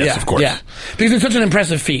list. Top. Yes, of course. Yeah, because it's such an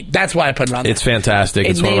impressive feat. That's why I put it on there. It's fantastic.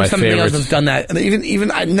 It's one of my something favorites. Else that's done that. And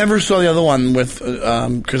even I never saw the other one with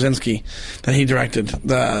Krasinski that he directed.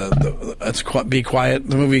 It's Be Quiet.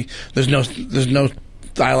 The movie. There's no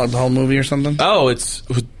dialogue the whole movie or something. Oh,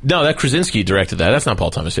 that Krasinski directed that. That's not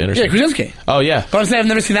Paul Thomas Anderson. Yeah, Krasinski. Oh yeah. But I'm saying I've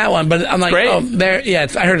never seen that one. But I'm like, great.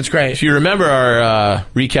 I heard it's great. If you remember our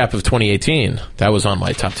recap of 2018, that was on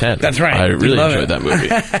my top 10. That's right. I really enjoyed that movie.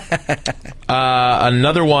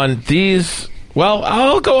 Another one.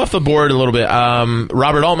 I'll go off the board a little bit.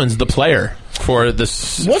 Robert Altman's The Player. For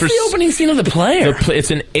this, what's the opening scene of The Player?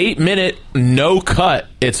 It's an 8-minute no cut.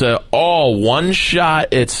 It's a all one shot.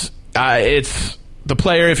 It's The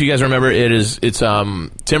Player, if you guys remember, it's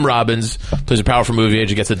Tim Robbins plays a powerful movie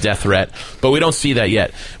agent, gets a death threat, but we don't see that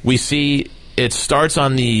yet. We see it starts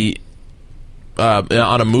on a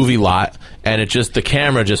movie lot, and the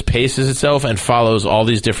camera just paces itself and follows all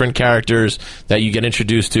these different characters that you get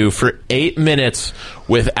introduced to for 8 minutes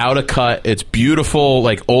without a cut. It's beautiful,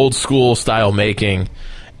 like old school style making,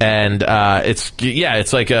 and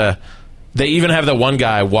it's like a. They even have that one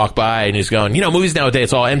guy walk by and he's going, movies nowadays,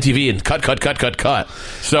 it's all MTV and cut.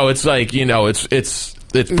 So it's like, it's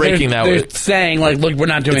breaking they're saying, like, look, we're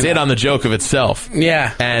not doing it's that. in on the joke of itself.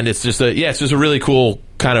 Yeah. And it's just a really cool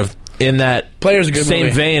kind of, in that Player's a good same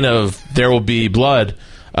movie. vein of There Will Be Blood,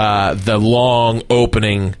 the long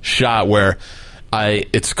opening shot where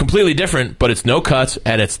it's completely different, but it's no cuts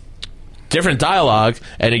and it's different dialogue,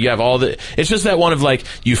 and you have it's just that one of like,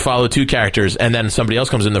 you follow 2 characters and then somebody else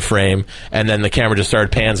comes in the frame and then the camera just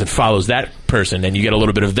pans and follows that person and you get a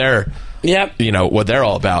little bit of their what they're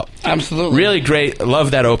all about. Absolutely. Really great.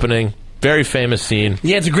 Love that opening. Very famous scene.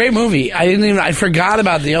 Yeah, it's a great movie. I forgot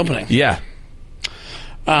about the opening. Yeah.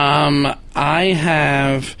 I'll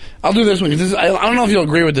do this one because I don't know if you'll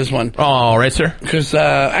agree with this one. All right, sir. Because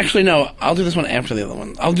actually no, I'll do this one after the other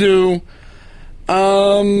one. I'll do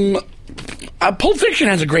Pulp Fiction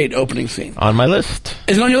has a great opening scene. On my list.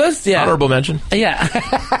 Is it on your list? Yeah. Honorable mention. Yeah.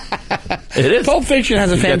 It is. Pulp Fiction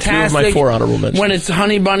has a fantastic... Got 2 of my 4 honorable mentions. When it's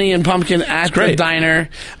Honey Bunny and Pumpkin at the diner.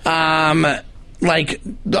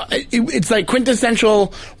 It's like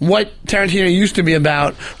quintessential what Tarantino used to be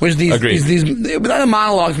about, was these not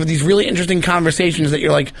monologues, but these really interesting conversations that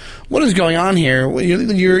you're like, what is going on here?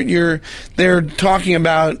 They're talking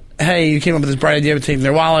about, hey, you came up with this bright idea of taking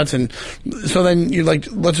their wallets, and so then you're like,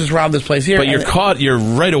 let's just rob this place here. But you're caught. You're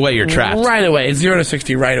right away. You're trapped. Right away. It's 0 to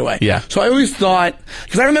 60 right away. Yeah. So I always thought,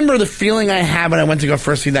 because I remember the feeling I had when I went to go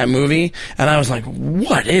first see that movie, and I was like,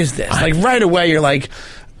 what is this? Like right away, you're like,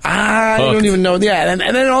 I don't even know. Yeah, and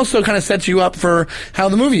then it also kind of sets you up for how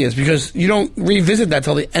the movie is, because you don't revisit that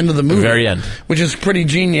till the end of the movie, very end, which is pretty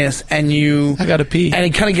genius. And I gotta pee, and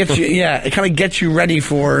it kind of gets you. Yeah, it kind of gets you ready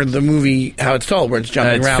for the movie, how it's told, where it's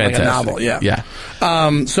jumping around fantastic. like a novel.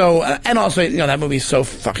 Yeah. So and also, that movie's so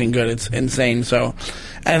fucking good, it's insane. So,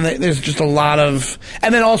 and there's just a lot of,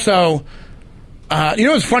 and then also.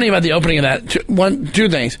 What's funny about the opening of that? Two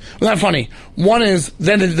things. Well, not funny. One is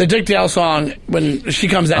then the Dick Dale song when she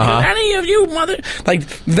comes out. Any of you mother, like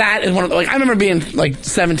that is one of the, like, I remember being like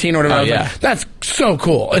 17 or whatever. I was like, that's so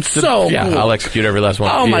cool. It's so cool. I'll execute every last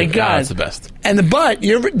one. Oh my god, that's the best. And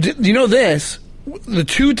you know this? The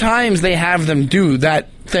 2 times they have them do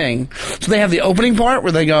that thing. So they have the opening part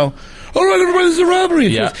where they go, all right, everybody, this is a robbery.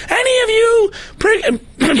 He Yeah. goes, any of you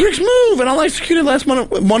pricks move, and I'll execute the last one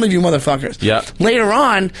of you motherfuckers. Yeah. Later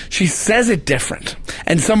on, she says it different.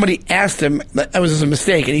 And somebody asked him, that was a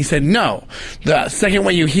mistake, and he said, no. The second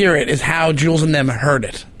way you hear it is how Jules and them heard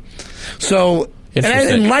it. So... And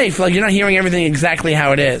Interesting. in life, like, you're not hearing everything exactly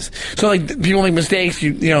how it is. So, like, people make mistakes.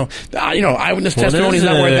 You know, eyewitness testimony is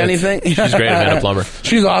not worth anything. She's great, Amanda Plummer.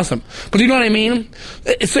 She's awesome. But do you know what I mean?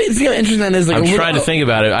 It's interesting. That is like I'm trying to think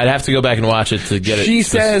about it. I'd have to go back and watch it to get it. She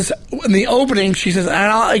says in the opening, she says, "And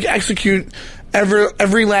I'll execute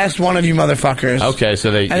every last one of you motherfuckers." Okay,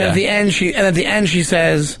 so they. And at the end, she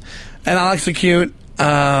says, "And I'll execute."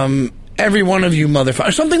 Every one of you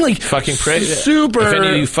motherfuckers. Something like fucking pricks. Super. If any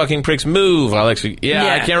of you fucking pricks move, I'll actually.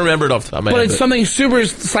 Yeah, I can't remember it off the top of my head. But it's something super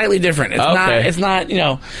slightly different. It's not. Okay. It's not.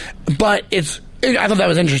 But it's. I thought that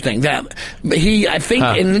was interesting. That I think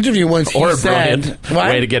in an interview once he said,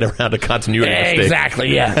 "What way to get around a continuity mistake."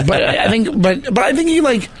 Exactly. Yeah. But I think. But I think he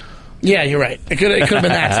like. Yeah, you're right. It could have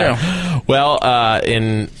been that too. Well,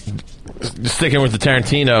 in sticking with the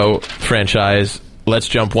Tarantino franchise. Let's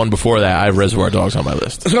jump one before that. I have Reservoir Dogs on my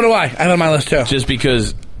list. So do I. I have it on my list too. Just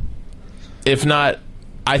because, if not,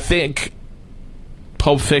 I think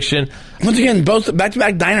Pulp Fiction. Once again, both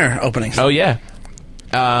back-to-back diner openings. Oh yeah,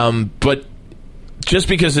 but just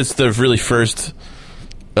because it's the really first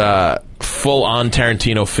full-on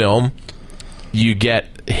Tarantino film, you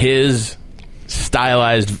get his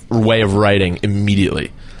stylized way of writing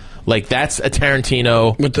immediately. Like that's a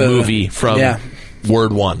Tarantino movie from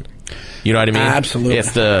word one. You know what I mean? Absolutely.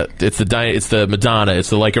 It's the Madonna.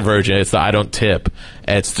 It's the Like a Virgin. It's the I Don't Tip.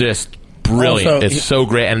 It's just brilliant. Also, it's so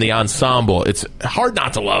great, and the ensemble. It's hard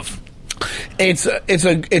not to love. It's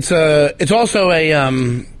also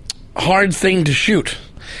a hard thing to shoot,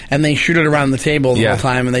 and they shoot it around the table the whole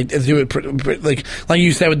time, and they do it like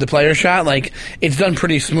you said with the player shot. Like it's done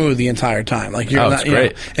pretty smooth the entire time. Like it's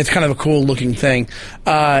great. It's kind of a cool looking thing.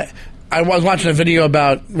 I was watching a video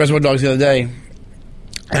about Reservoir Dogs the other day.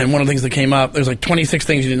 And one of the things that came up, there's like 26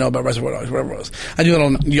 things you didn't know about Reservoir Dogs, whatever it was. I'll do it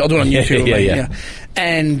on YouTube. Yeah.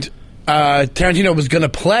 And Tarantino was going to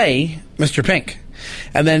play Mr. Pink.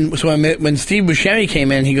 And then so when Steve Buscemi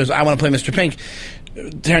came in, he goes, I want to play Mr. Pink.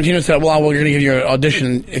 Tarantino said, well, we're going to give you an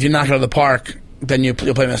audition. If you knock it out of the park, then you'll play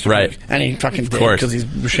Mr. Pink. And he fucking did because he's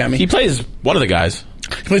Buscemi. He plays one of the guys.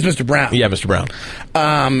 He plays Mr. Brown. Yeah, Mr. Brown.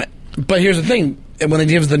 But here's the thing. When he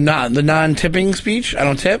gives the non-tipping speech, I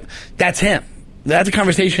don't tip, that's him. That's a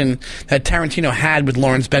conversation that Tarantino had with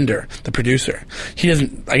Lawrence Bender, the producer. He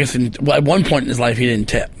doesn't. I guess at one point in his life he didn't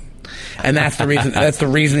tip, and that's the reason. That's the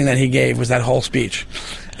reasoning that he gave was that whole speech.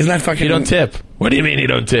 Isn't that fucking? You don't tip. What do you mean you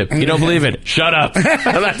don't tip? You don't believe it? Shut up.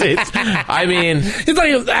 I mean, it's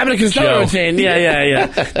like having a Costello routine. Yeah.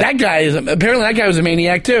 That guy was a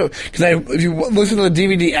maniac too. Because if you listen to the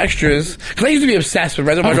DVD extras, because I used to be obsessed with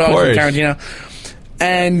Reservoir Dogs and Tarantino.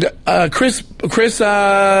 And Chris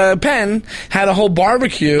Penn had a whole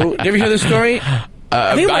barbecue. Did you ever hear this story?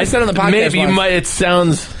 I think I said on the podcast. Maybe you might. It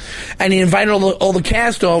sounds. And he invited all the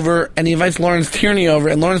cast over, and he invites Lawrence Tierney over,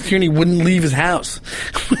 and Lawrence Tierney wouldn't leave his house.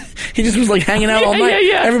 He just was like hanging out all night.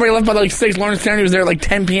 Yeah. Everybody left by like 6. Lawrence Tierney was there at like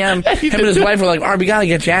 10 p.m. Him and his wife were like, we gotta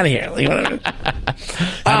get you out of here.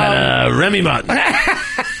 Like, Remy Martin.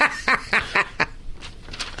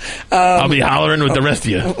 I'll be hollering with the rest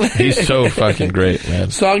of you. He's so fucking great, man.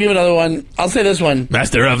 So I'll give another one. I'll say this one.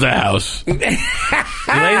 Master of the house. Elaine's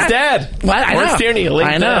dad. What? I know. Tierney,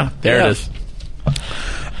 Elaine's dad. There it is.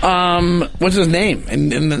 What's his name in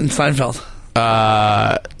Seinfeld?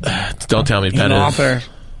 Don't tell me. He's an author.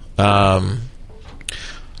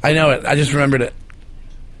 I know it. I just remembered it.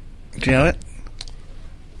 Do you know it?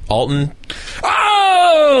 Alton.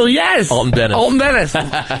 Oh, yes. Alton Dennis.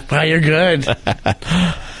 Wow, you're good.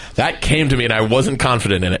 That came to me, and I wasn't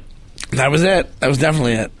confident in it. That was it. That was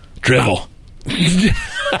definitely it. Drivel.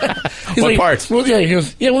 What parts? Well, yeah, he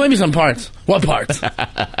goes, well, maybe some parts. What parts?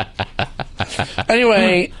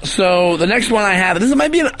 Anyway, so the next one I have, this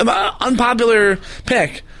might be an unpopular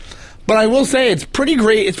pick, but I will say it's pretty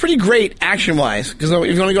great. It's pretty great action-wise, because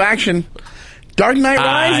if you want to go action, Dark Knight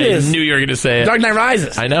Rises. I knew you were going to say it. Dark Knight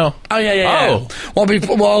Rises. I know. Oh, yeah.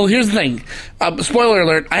 Well, here's the thing. Spoiler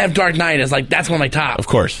alert, I have Dark Knight as that's one of my top. Of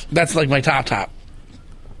course. That's like my top. That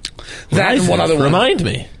Rises. And one other one. Remind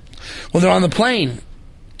me. Well, they're on the plane.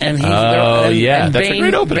 And that's a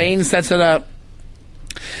great opening. Bane sets it up.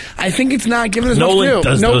 I think it's not given as Nolan much due.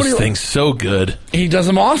 does those things so good. He does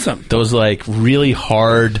them awesome. Those really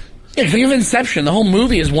hard. Yeah, think of Inception. The whole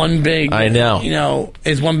movie is one big. I know.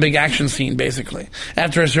 Is one big action scene basically.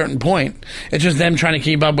 After a certain point, it's just them trying to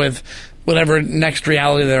keep up with whatever next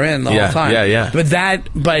reality they're in the whole time. Yeah. But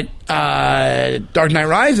Dark Knight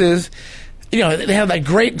Rises, you know, they have that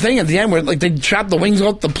great thing at the end where like they chop the wings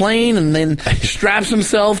off the plane and then straps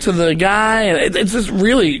himself to the guy. And it's just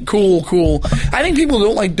really cool. I think people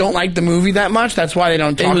don't like the movie that much. That's why they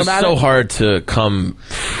don't talk about it. It was so hard to come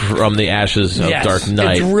from the ashes of Dark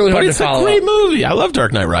Knight. It's really hard to follow. It's a great movie. I love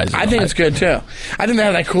Dark Knight Rises. I think it's good too. I think they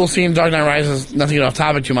have that cool scene in Dark Knight Rises, not to get off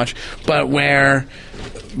topic too much, but where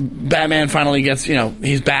Batman finally gets, you know,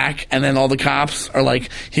 he's back, and then all the cops are like,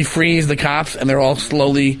 he frees the cops, and they're all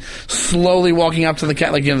slowly walking up to the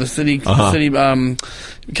the city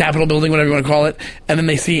Capitol building, whatever you want to call it, and then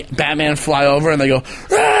they see Batman fly over, and they go,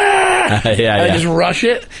 ah! And they just rush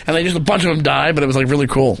it, and a bunch of them die, but it was like really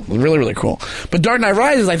cool, really cool. But Dark Knight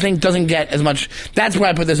Rises, I think, doesn't get as much. That's why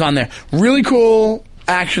I put this on there. Really cool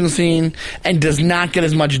action scene, and does not get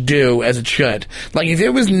as much due as it should. Like, if it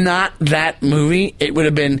was not that movie, that would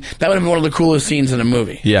have been one of the coolest scenes in a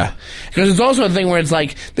movie. Yeah. Because it's also a thing where it's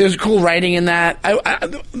like, there's cool writing in that.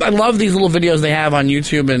 I love these little videos they have on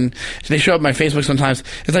YouTube, and they show up on my Facebook sometimes.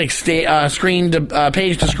 It's like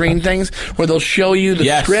page to screen things, where they'll show you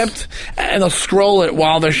the script, and they'll scroll it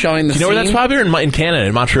while they're showing the scene. You know where that's popular? In Canada,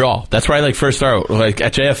 in Montreal. That's where I first started, like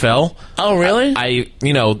at JFL. Oh, really?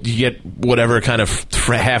 You get whatever kind of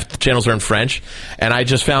half the channels are in French, and I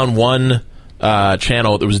just found one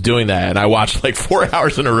channel that was doing that, and I watched like 4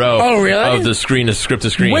 hours in a row. Oh, really? Of the script to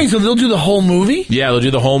screen. Wait, so they'll do the whole movie? Yeah, they'll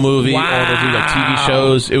do the whole movie. Wow. Or they'll do like TV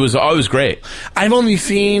shows. It was great. I've only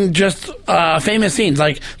seen just famous scenes.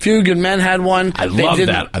 Like Few Good Men had one. I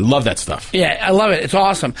love that stuff. Yeah, I love it. It's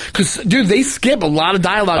awesome. Because, dude, they skip a lot of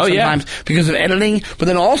dialogue sometimes because of editing. But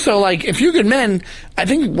then also, like, A Few Good Men, I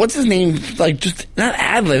think, what's his name? Like, just not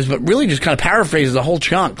ad-libs, but really just kind of paraphrases the whole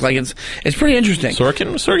chunk. Like, it's pretty interesting.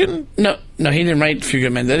 Sorkin? No, he didn't write Few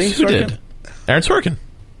Good Men, did he? Who did? Aaron Sorkin.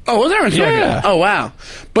 Oh, was Aaron Sorkin? Yeah. Oh, wow.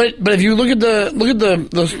 But if you look at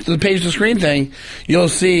the page to screen thing, you'll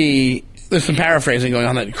see there's some paraphrasing going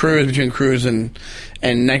on between Cruise and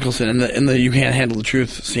Nicholson in the You Can't Handle the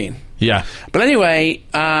Truth scene. Yeah. But anyway,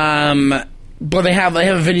 but they have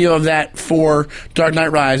a video of that for Dark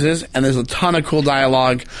Knight Rises, and there's a ton of cool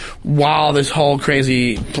dialogue while this whole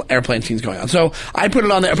crazy airplane scene's going on. So I put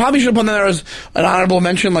it on there. I probably should have put it there as an honorable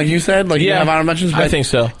mention, like you said. Like, you have honorable mentions. But I think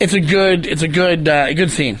so. It's a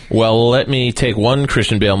good scene. Well, let me take one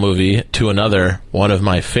Christian Bale movie to another. One of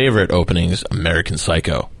my favorite openings, American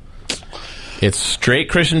Psycho. It's straight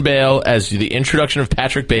Christian Bale as the introduction of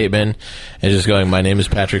Patrick Bateman, and just going, my name is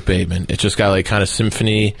Patrick Bateman. It's just got like kind of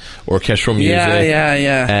symphony, orchestral music.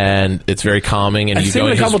 Yeah. And it's very calming. And I've seen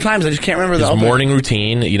it a couple times. I just can't remember his morning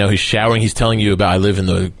routine. You know, he's showering. He's telling you about, I live in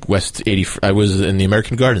the I was in the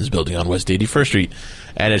American Gardens building on West 81st Street.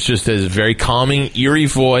 And it's just a very calming, eerie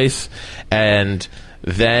voice. And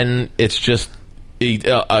then it's just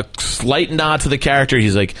a slight nod to the character.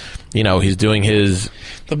 He's like, you know, he's doing his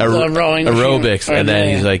rowing aerobics, and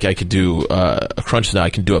then he's like, I could do a crunch now.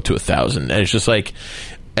 I can do up to 1,000, and it's just like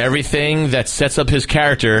everything that sets up his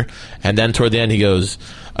character. And then toward the end, he goes,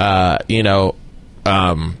 the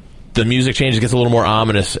music changes, gets a little more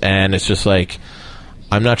ominous, and it's just like,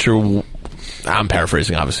 I'm not sure. I'm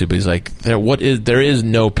paraphrasing, obviously, but he's like, there is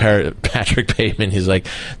no Patrick Bateman. He's like,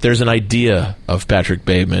 there's an idea of Patrick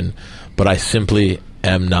Bateman, but I simply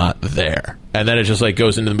am not there. And then it just like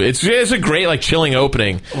goes into the movie. It's a great like chilling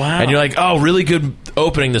opening. Wow. And you're like, oh, really good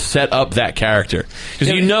opening to set up that character. Because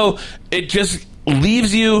you know, it just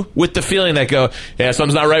leaves you with the feeling that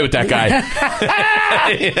something's not right with that guy.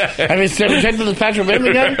 I mean, check to the Patrick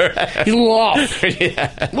Bateman guy? He's a little off.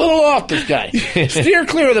 A little off, this guy. Steer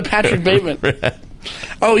clear of the Patrick Bateman.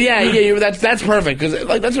 Oh, yeah, that's perfect. Because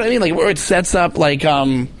like, that's what I mean. Like, where it sets up, like,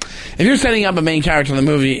 if you're setting up a main character in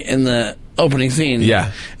the movie in the opening scene,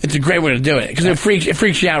 it's a great way to do it. Because it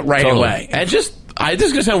freaks you out right away. And this is going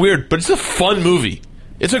to sound weird, but it's a fun movie.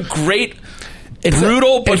 It's a great... It's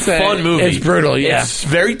brutal, but fun movie. It's brutal, yeah. It's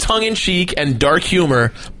very tongue-in-cheek and dark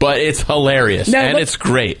humor, but it's hilarious, it's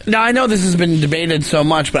great. Now, I know this has been debated so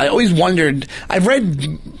much, but I always wondered... I've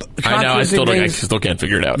read... I still can't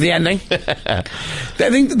figure it out. The ending? I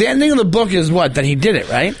think the ending of the book is what? That he did it,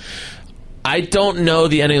 right? I don't know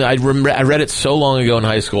the ending. I read it so long ago in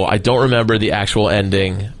high school. I don't remember the actual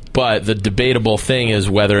ending, but the debatable thing is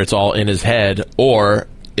whether it's all in his head or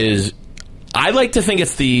is... I like to think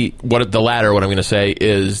it's the latter. What I'm going to say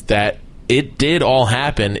is that it did all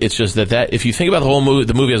happen. It's just that if you think about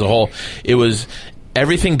the movie as a whole, it was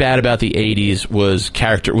everything bad about the 80s was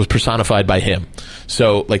personified by him.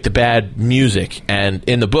 So like the bad music, and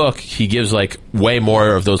in the book he gives like way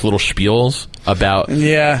more of those little spiels about,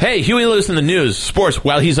 hey, Huey Lewis in the news, sports,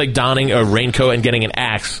 while he's like donning a raincoat and getting an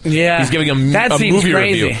axe. Yeah. He's giving a movie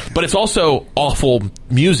review. But it's also awful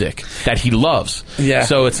music that he loves. Yeah.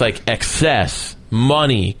 So it's like excess,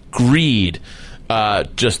 money, greed,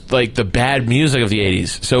 just like the bad music of the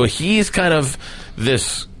 80s. So he's kind of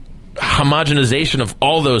this homogenization of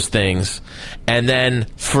all those things. And then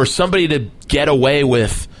for somebody to get away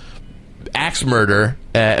with axe murder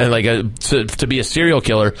and like to be a serial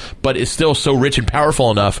killer, but is still so rich and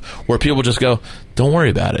powerful enough where people just go, don't worry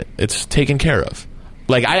about it, it's taken care of.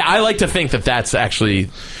 Like I like to think that that's actually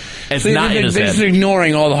it's not in his head. They're just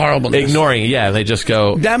ignoring all the horribleness. Ignoring, yeah. They just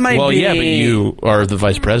go, that might well, be, yeah, but you are the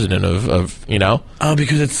vice president of you know. Oh,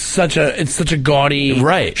 because it's such a gaudy,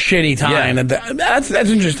 shitty time. Yeah. That's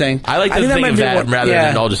interesting. I like to think of that rather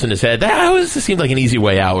than all just in his head. That always seemed like an easy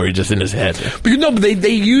way out, where you're just in his head. Because but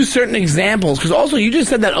they use certain examples. Because also, you just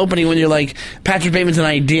said that opening when you're like, Patrick Bateman's an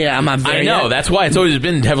idea. I'm not there I know. Yet. That's why it's always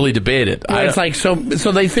been heavily debated. It's like so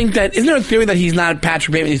they think that isn't there a theory that he's not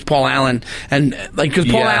Patrick Bateman, he's Paul Allen, and like because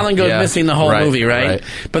Paul Allen goes missing the whole movie, right?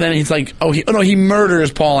 But then he's like, he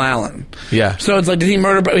murders Paul Allen. Yeah. So it's like, did he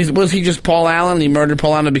murder? Was he just Paul Allen? He murdered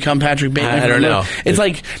Paul Allen to become Patrick Bateman. I don't know. It's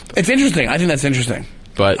like it's interesting. I think that's interesting.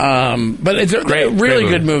 But it's a really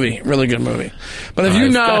good movie. Really good movie. But if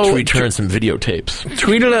I've got to return some videotapes.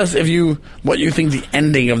 Tweet at us what you think the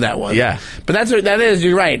ending of that was. Yeah. But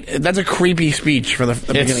you're right. That's a creepy speech for the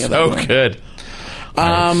beginning of that movie. It's so good.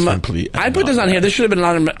 I put this on here. This should have been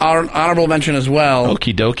an honorable mention as well.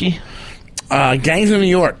 Okie dokie. Gangs of New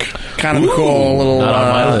York. Kind of a cool little... Not on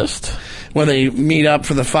my list. Where they meet up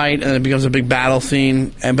for the fight and it becomes a big battle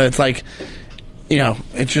scene. But it's like...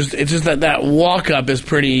 it's just that walk up is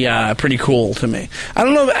pretty cool to me. I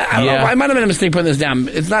don't know. I might have made a mistake putting this down.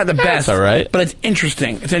 It's not the best, all right. But it's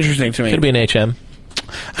interesting. It's interesting to me. Could be an HM.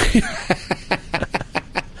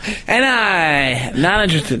 And not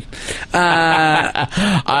interested.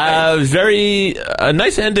 Very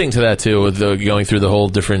nice ending to that too, with going through the whole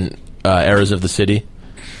different eras of the city,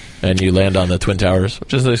 and you land on the Twin Towers,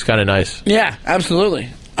 which is kind of nice. Yeah, absolutely.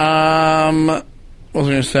 What was I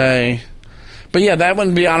going to say? But yeah, that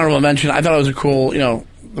wouldn't be honorable mention. I thought it was a cool,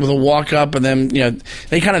 with a walk up, and then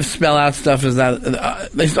they kind of spell out stuff as that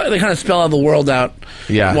they kind of spell out the world out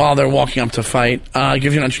while they're walking up to fight.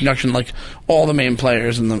 Gives you an introduction like all the main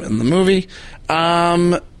players in the movie.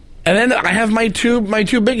 And then I have my two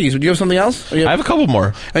biggies. Would you have something else? I have a couple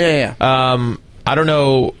more. Oh, yeah. I don't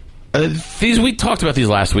know. We talked about these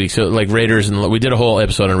last week, so like Raiders, and we did a whole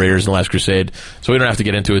episode on Raiders and the Last Crusade, so we don't have to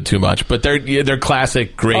get into it too much. But they're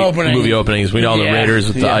classic, great movie openings. We know the Raiders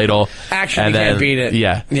with the idol. Actually, and can't beat it.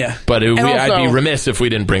 Yeah. But I'd be remiss if we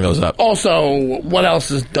didn't bring those up. Also, what else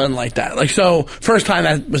is done like that? Like, so first time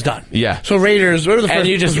that was done. Yeah. So Raiders, what were the first? And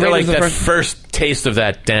you just feel like that first taste of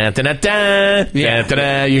that.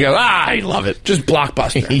 You go, I love it. Just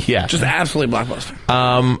blockbuster. Yeah. Just absolutely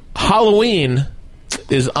blockbuster. Halloween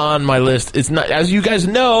is on my list. It's not, as you guys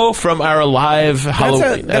know from our live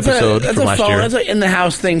Halloween episode from last year. That's an in the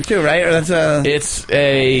house thing too, right? Or It's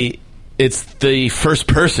the first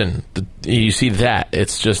person. You see that.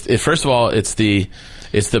 It's just first of all, it's the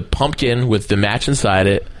pumpkin with the match inside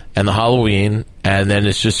it and the Halloween, and then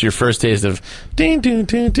it's just your first taste of ding ding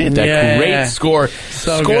ding ding. That great score.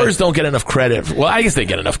 So Scores don't get enough credit. Well, I guess they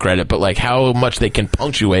get enough credit, but like how much they can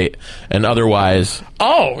punctuate and otherwise.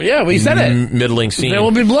 Oh yeah, we said it. Middling scene. There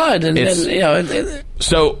will be blood, and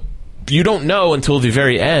so you don't know until the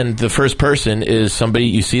very end. The first person is somebody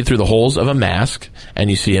you see through the holes of a mask, and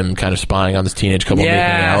you see him kind of spying on this teenage couple making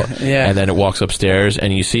out, and then it walks upstairs,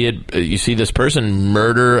 and you see it. You see this person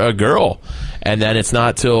murder a girl, and then it's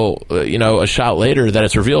not till a shot later that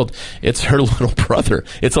it's revealed it's her little brother.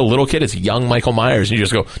 It's a little kid. It's young Michael Myers, and you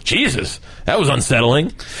just go, Jesus, that was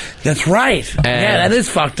unsettling. That's right. That is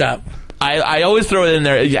fucked up. I always throw it in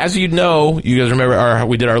there. As you know, you guys remember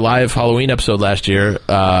we did our live Halloween episode last year.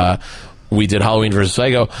 We did Halloween versus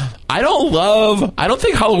Psycho. I don't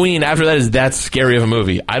think Halloween after that is that scary of a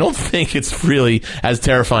movie. I don't think it's really as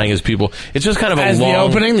terrifying as people. It's just kind of the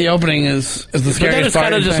opening. The opening is the scariest part. But then it's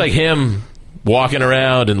kind of just like him walking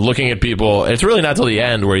around and looking at people. It's really not till the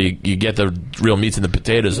end where you get the real meats and the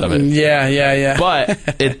potatoes of it. Yeah. But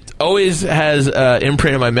it always has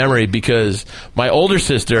imprint in my memory because my older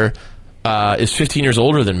sister is 15 years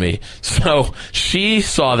older than me. So she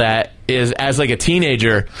saw that as like a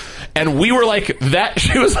teenager, and we were like that.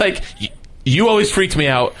 She was like, you always freaked me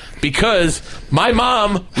out because my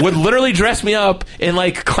mom would literally dress me up in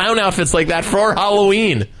like clown outfits like that for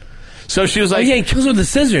Halloween. So she was like, he kills with the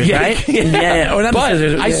scissors, right? Yeah. Or not but the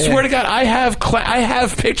scissors. I swear to God, I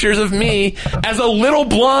have pictures of me as a little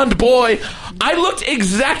blonde boy I looked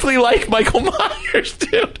exactly like Michael Myers,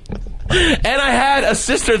 dude. And I had a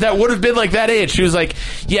sister that would have been like that age. She was like,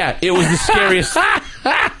 yeah, it was the scariest.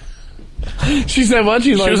 She said what?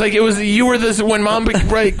 She was like, it was, you were this, when Mom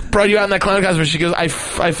brought you out in that clown costume, she goes, I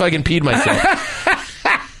fucking peed myself.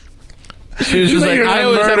 She was just like, I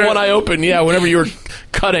always had one eye open. Yeah, whenever you were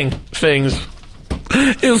cutting things.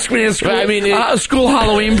 It was a school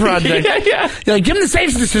Halloween project. Yeah. You're like, give him the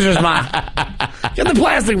safe scissors, Ma. Get the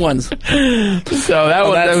plastic ones. So that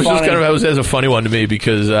was just kind of, that was a funny one to me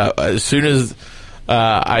because as soon as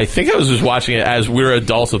I think I was just watching it as we were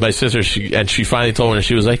adults with my sister, and she finally told me, and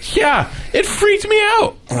she was like, "Yeah, it freaked me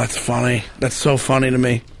out." Oh, that's funny. That's so funny to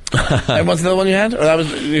me. And what's the other one you had? Or that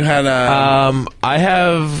was you had? I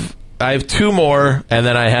have 2 more, and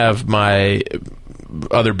then I have my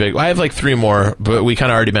other big. I have like 3 more, but we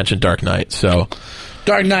kind of already mentioned Dark Knight. So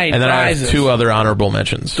Dark Knight, and then Rises. I have 2 other honorable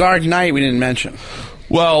mentions. Dark Knight we didn't mention.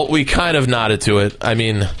 Well, we kind of nodded to it. I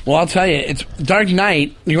mean, well, I'll tell you, it's Dark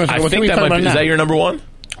Knight. You want to I think that might be. Is that your number 1?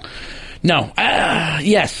 No.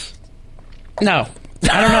 Yes. No.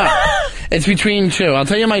 I don't know. It's between 2. I'll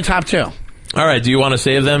tell you my top 2. All right. Do you want to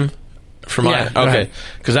save them for mine? Yeah, okay.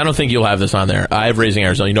 Because I don't think you'll have this on there. I have Raising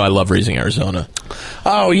Arizona. You know I love Raising Arizona.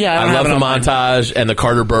 Oh, yeah. I love the montage and the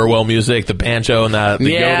Carter Burwell music, the banjo and the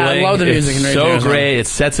yodeling. I love the music in Raising so Arizona. great. It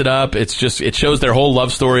sets it up. It's just, it shows their whole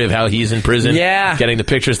love story of how he's in prison, getting the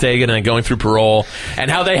pictures taken and going through parole,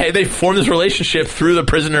 and how they form this relationship through the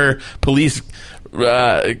prisoner police.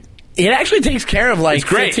 It actually takes care of like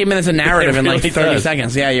 15 minutes of narrative in like 30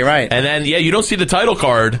 seconds. Yeah, you're right. And then, you don't see the title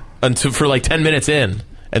card for like 10 minutes in.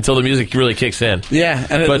 Until the music really kicks in. Yeah.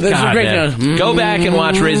 And but God, man, go back and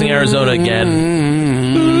watch Raising Arizona again.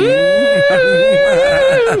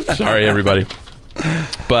 Sorry, everybody.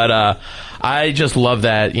 But I just love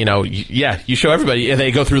that, you show everybody.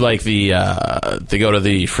 They go through like they go to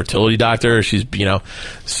the fertility doctor. She's,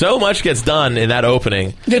 so much gets done in that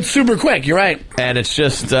opening. It's super quick. You're right. And it's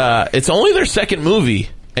just, it's only their second movie.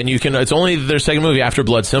 And it's only their second movie after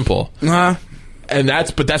Blood Simple. Uh-huh. And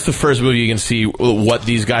that's the first movie you can see what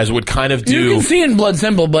these guys would kind of do. You can see in Blood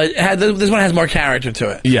Simple, but this one has more character to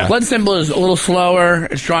it. Yeah. Blood Simple is a little slower.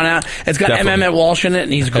 It's drawn out. It's got Emmett Walsh in it,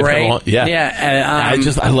 and he's great. Yeah.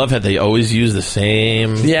 I love how they always use the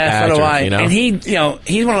same actors, so do I. And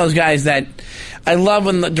he's one of those guys that I love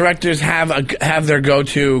when the directors have their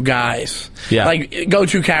go-to guys. Yeah. Like,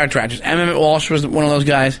 go-to character actors. Emmett Walsh was one of those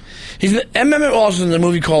guys. Emmett Walsh is in the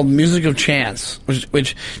movie called Music of Chance,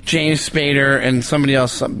 which James Spader and somebody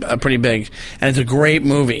else pretty big. And it's a great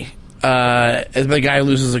movie. It's the guy who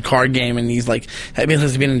loses a card game and he's like,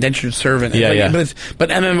 has to be an indentured servant. But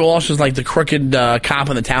Emmett Walsh is like the crooked cop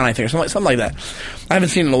in the town, I think, or something like that. I haven't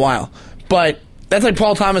seen it in a while. But that's like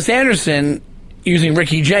Paul Thomas Anderson using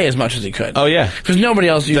Ricky Jay as much as he could. Oh, yeah. Because nobody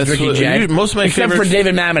else used Ricky Jay. Most of my except for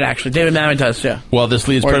David Mamet, actually. David Mamet does, too. Well, this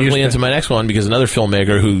leads perfectly into my next one, because another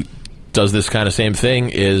filmmaker who does this kind of same thing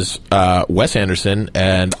is Wes Anderson,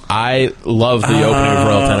 and I love the opening of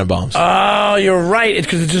Royal Tenenbaums. Oh, you're right. It's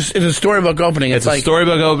because it's a storybook opening. It's like a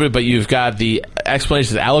storybook opening, but you've got the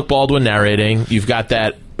explanations of Alec Baldwin narrating. You've got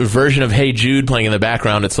that version of Hey Jude playing in the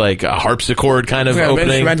background. It's like a harpsichord kind of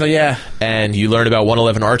opening. Yeah. And you learn about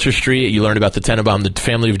 111 Archer Street. You learn about the Tenenbaum, the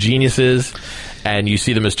family of geniuses, and you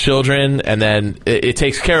see them as children. And then it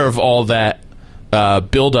takes care of all that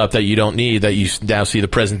build-up that you don't need, that you now see the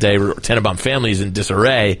present-day Tenenbaum families in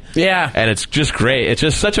disarray. Yeah. And it's just great. It's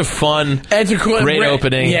just such a fun, great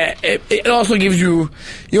opening. Yeah. It also gives you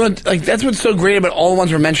that's what's so great about all the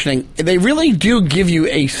ones we're mentioning. They really do give you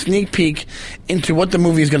a sneak peek into what the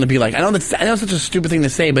movie is going to be like. I know it's such a stupid thing to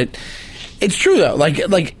say, but it's true, though.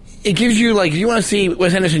 Like it gives you, if you want to see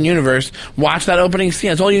Wes Anderson universe, watch that opening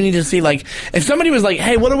scene. That's all you need to see. Like, if somebody was like,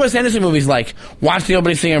 hey, what are Wes Anderson movies like? Watch the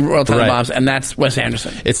opening scene of Royal Tenenbaums, and that's Wes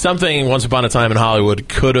Anderson. It's something Once Upon a Time in Hollywood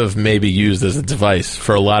could have maybe used as a device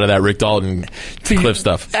for a lot of that Rick Dalton Cliff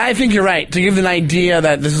stuff. I think you're right. To give an idea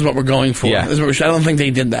that this is what we're going for. Yeah. This is what I don't think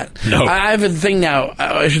they did that. No. I have a thing now.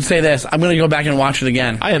 I should say this. I'm going to go back and watch it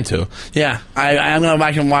again. I am too. Yeah. I'm going to go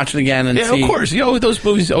back and watch it again and see. Yeah, of course. Those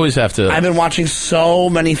movies always have to. I've been watching so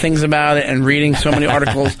many things about it and reading so many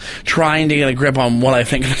articles trying to get a grip on what I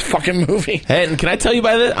think of this fucking movie. Hey, and can I tell you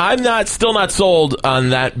by that? I'm still not sold on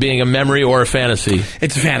that being a memory or a fantasy.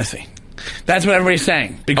 It's a fantasy. That's what everybody's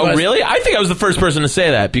saying. Oh, really? I think I was the first person to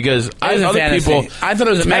say that, because other people I thought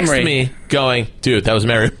it was a memory. Me going, dude, that was a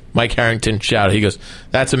memory. Mike Harrington shouted. He goes,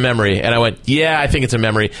 that's a memory. And I went, yeah, I think it's a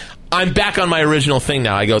memory. I'm back on my original thing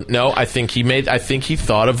now. I go, no, I think he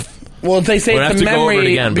thought of. Well, they say it's a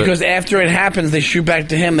memory again, because after it happens, they shoot back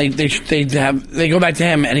to him. They go back to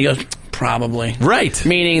him, and he goes, Probably. Right.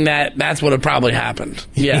 Meaning that's what had probably happened.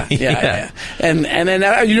 Yeah. Yeah. And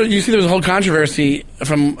then you see there was a whole controversy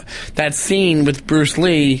from that scene with Bruce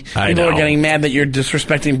Lee. I People know. are getting mad that you're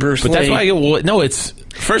disrespecting Bruce Lee. But that's why it's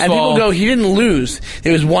first and of all, people go, he didn't lose.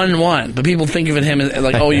 It was 1-1. But people think of him as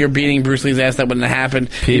like, oh, you're beating Bruce Lee's ass. That wouldn't have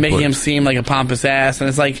happened. You're making him seem like a pompous ass. And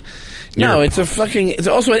it's like, no, it's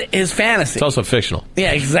also his fantasy. it's also fictional.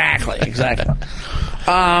 Yeah, exactly.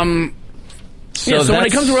 So, So when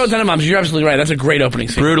it comes to Royal Tenenbaums, you're absolutely right. That's a great opening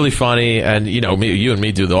scene. brutally funny, and you and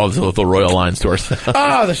me do all the little royal lines to ourselves.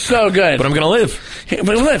 Oh, they're so good. But I'm gonna live. But I'm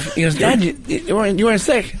gonna live. He goes, Dad, you weren't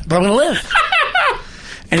sick, but I'm gonna live.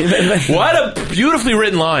 And What a beautifully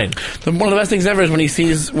written line. one of the best things ever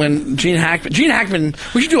is when Gene Hackman.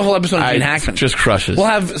 We should do a whole episode on Gene Hackman. Just crushes. We'll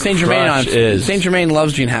have Saint Germain on. Saint Germain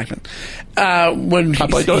loves Gene Hackman. When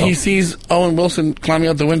he sees Owen Wilson climbing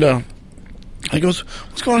out the window. He goes,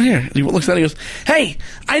 what's going on here? And he looks at it and he goes, hey,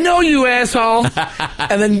 I know you, asshole.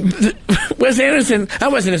 And then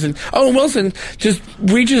Owen Wilson just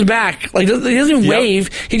reaches back. Like, he doesn't even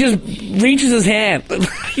wave. He just reaches his hand.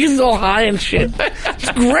 He's all high and shit.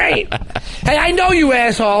 It's great. Hey, I know you,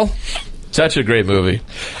 asshole. Such a great movie.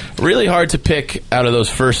 Really hard to pick out of those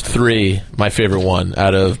first three. My favorite one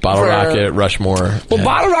out of Bottle Rocket, Rushmore. Well,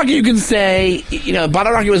 Bottle Rocket, you can say,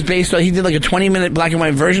 Bottle Rocket was based on, he did like a 20-minute black and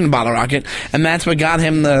white version of Bottle Rocket, and that's what got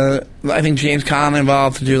him I think James Caan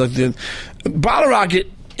involved to do the Bottle Rocket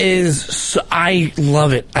I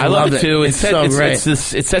love it. I love it too. It's so great.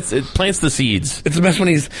 It plants the seeds. It's the best when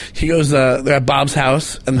he goes. They're at Bob's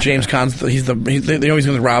house, and James Caan's. They always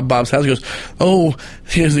go to rob Bob's house. He goes,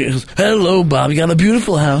 he goes, hello, Bob. You got a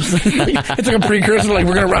beautiful house. It's like a precursor. Like,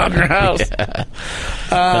 we're gonna rob your house. Yeah.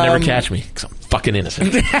 They'll never catch me because I'm fucking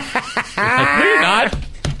innocent. Like, no, you're not.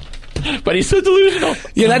 But he's so delusional.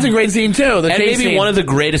 Yeah, that's a great scene too. And maybe one of the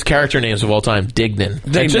greatest character names of all time, Dignan.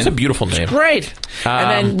 It's just a beautiful name. It's great. And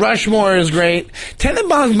then Rushmore is great.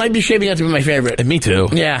 Tenenbaums might be shaping out to be my favorite. And me too.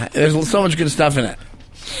 Yeah, there's so much good stuff in it.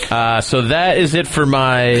 So that is it for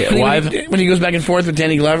my when he goes back and forth with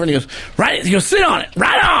Danny Glover, and he goes, right, he goes, sit on it,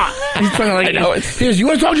 right on. He's talking like, I know, he goes, you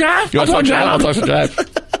want to talk jive? I'll talk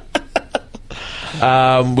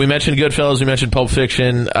jive. We mentioned Goodfellas. We mentioned Pulp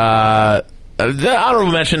Fiction. The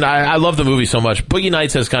honorable mention, I love the movie so much. Boogie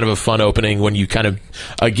Nights has kind of a fun opening when you kind of,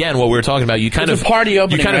 again, what we were talking about, you kind of party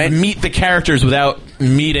opening, you kind of meet the characters without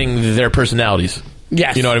meeting their personalities.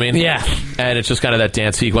 Yes. You know what I mean? Yeah. And it's just kind of that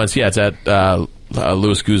dance sequence. Yeah, it's at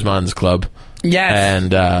Luis Guzman's club. Yes.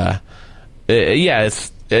 And,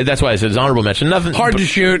 that's why I said it's honorable mention. Nothing hard to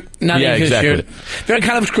shoot. Nothing to shoot. Very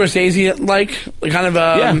kind of Scorsese-like, kind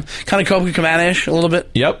of Coca Command-ish a little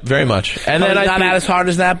bit. Yep, very much. And then not as hard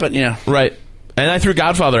as that, but right. And I threw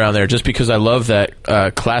Godfather on there just because I love that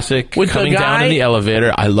classic with coming down in the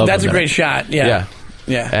elevator. I love that's a great shot. Yeah.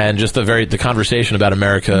 And just the conversation about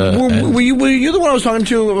America. Were you the one I was talking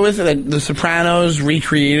to with The Sopranos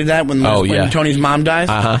recreated that when Tony's mom dies?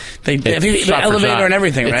 Uh-huh. I think the elevator and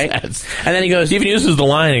everything, right? And then he goes, he even uses the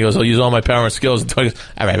line. He goes, "I'll use all my power and skills." And Tony goes,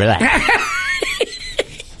 "All right, relax."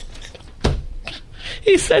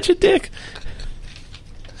 He's such a dick.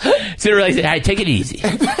 So really, all right, take it easy.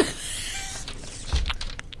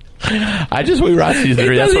 I just we Rossi.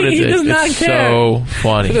 That's what it is. Does not it's care. So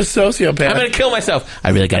funny. He's a sociopath. I'm gonna kill myself.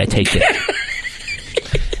 I really gotta take it.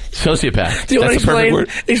 Sociopath. Do you want That's to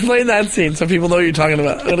explain that scene so people know what you're talking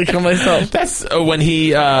about? I'm gonna kill myself. That's when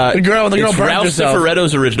he the girl it's burned Ralph herself.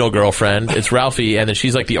 Cifaretto's original girlfriend. It's Ralphie, and then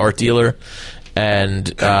she's like the art dealer, and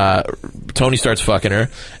Tony starts fucking her,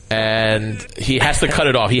 and he has to cut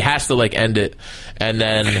it off. He has to end it, and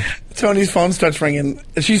then Tony's phone starts ringing.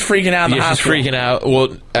 She's freaking out in the hospital. She's freaking out.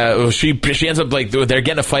 Well, she ends up they're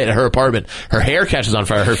getting a fight at her apartment. Her hair catches on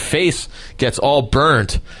fire. Her face gets all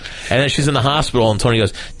burnt, and then she's in the hospital. And Tony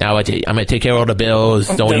goes, "Now I'm going to take care of all the bills.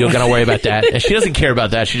 You're going to worry about that." And she doesn't care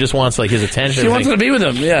about that. She just wants his attention. She wants to be with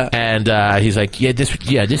him. Yeah. And he's like,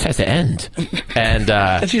 "This has to end."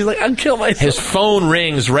 And she's like, "I'll kill myself." His phone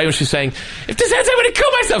rings right when she's saying, "If this ends, I'm going to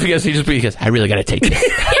kill myself." He goes, "I really got to take this."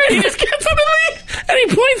 He just gets on the lead and he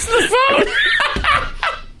points to the phone.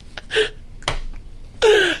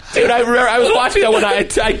 Dude, I remember I was watching that when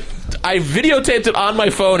I videotaped it on my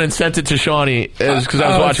phone and sent it to Shawnee because I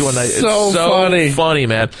was watching one night. It's so funny,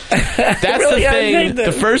 man. That's really the thing.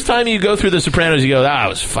 The first time you go through The Sopranos, you go, "That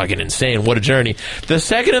was fucking insane. What a journey." The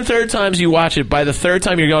second and third times you watch it, by the third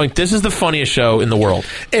time you're going, "This is the funniest show in the world."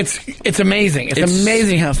 It's amazing. It's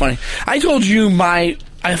amazing how funny. I told you my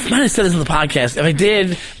I might have said this in the podcast. If I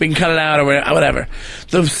did, we can cut it out or whatever.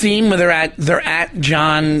 The scene where they're at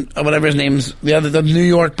John, whatever his name's, the New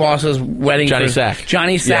York boss's wedding. Johnny Sack.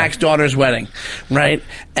 Johnny Sack's daughter's wedding, right?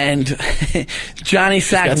 And Johnny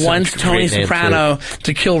Sack wants Tony Soprano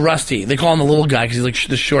to kill Rusty. They call him the little guy because he's like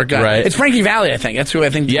the short guy. Right. It's Frankie Valli, I think. That's who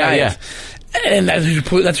I think the guy is. And that's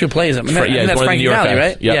who plays him. And that's Frankie Valli,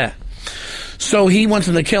 right? Yep. Yeah. So he wants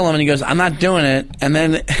him to kill him, and he goes, "I'm not doing it." And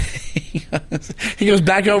then he goes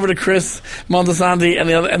back over to Chris Montesanti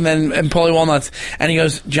and Paulie Walnuts, and he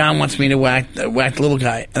goes, "John wants me to whack the little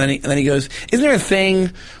guy." And then he goes, "Isn't there a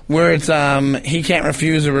thing where it's he can't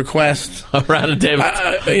refuse a request around a table?"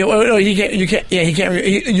 No, you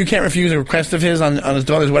can't refuse a request of his on his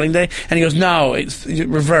daughter's wedding day. And he goes, "No, it's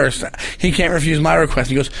reversed. He can't refuse my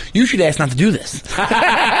request." And he goes, "You should ask not to do this."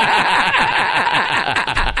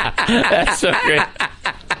 That's so great.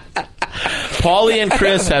 Paulie and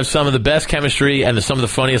Chris have some of the best chemistry and some of the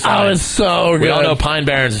funniest lines. Oh, it's so good. We all know Pine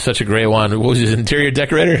Barrens is such a great one. What was his interior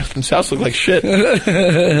decorator? His house looked like shit.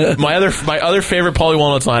 My other favorite Paulie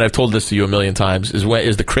Walnuts line, I've told this to you a million times, is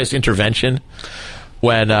the Chris intervention.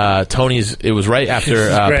 When it was right after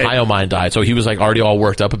Pyomine died, so he was like already all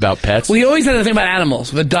worked up about pets. Well, he always had a thing about animals,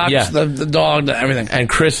 the ducks, the dog, everything. And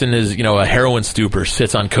Chris in his, a heroin stupor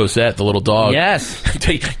sits on Cosette, the little dog. Yes.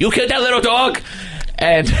 You killed that little dog?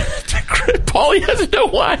 And Paulie doesn't know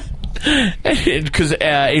why. Because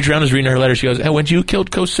Adriana's reading her letter, she goes, "And when you killed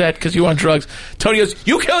Cosette because you were on drugs," Tony goes,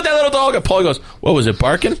 "You killed that little dog." And Paulie goes, "What was it,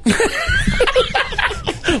 barking?"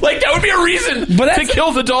 Like, that would be a reason to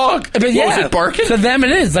kill the dog. But what was it, barking? To them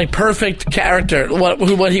it is, like, perfect character,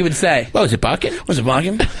 what he would say. What was it, barking? Was it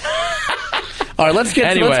barking? All right, let's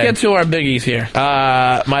get to our biggies here.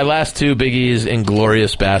 My last two biggies,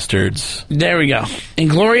 Inglourious Bastards. There we go.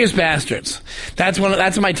 Inglourious Bastards. That's one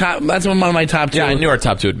of my top two. Yeah, I knew our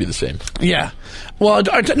top two would be the same. Yeah. Well,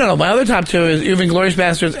 no, my other top two is you have Inglourious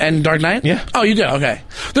Bastards and Dark Knight? Yeah. Oh, you do? Okay.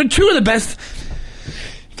 They're two of the best.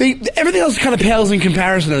 Everything else kind of pales in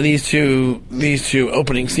comparison to these two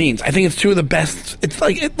opening scenes. I think it's two of the best. It's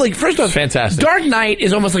like first off, fantastic. Dark Knight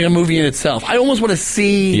is almost like a movie in itself. I almost want to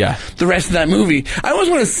see the rest of that movie. I almost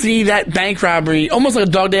want to see that bank robbery, almost like a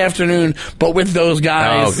Dog Day Afternoon, but with those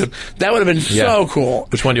guys. Oh, that would have been so cool.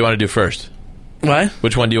 Which one do you want to do first? What?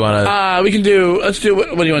 Which one do you want to... we can do... Let's do...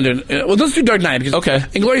 What do you want to do? Well, let's do Dark Knight, because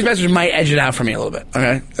Inglourious Bastards might edge it out for me a little bit,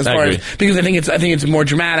 okay? Because I think it's more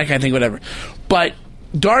dramatic, I think, whatever. But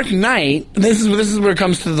Dark Knight, this is where it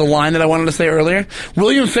comes to the line that I wanted to say earlier.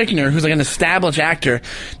 William Fichtner, who's like an established actor,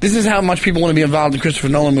 this is how much people want to be involved in Christopher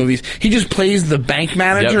Nolan movies. He just plays the bank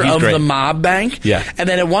manager of the mob bank. Yeah. And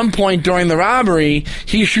then at one point during the robbery,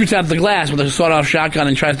 he shoots out the glass with a sawed-off shotgun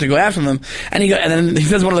and tries to go after them. And then he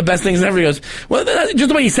says one of the best things ever. He goes, well, just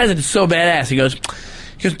the way he says it is so badass. He goes,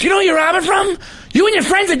 do you know where you're robbing from? You and your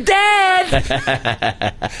friends are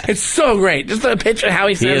dead. It's so great. Just the picture how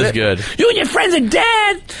he says it. He is good. You and your friends are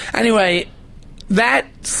dead. Anyway, that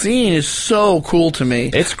scene is so cool to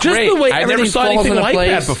me. It's great. Just the way I never saw anything like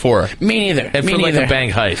that before. Me neither. It's like a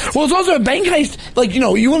bank heist. Well, it's also a bank heist. Like,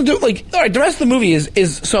 you want to do, like, all right, the rest of the movie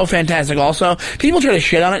is so fantastic also. People try to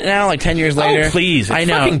shit on it now, like 10 years later. Oh, please. It's I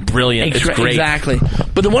know. fucking brilliant. It's great. Exactly.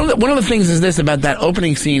 But one of the things is this about that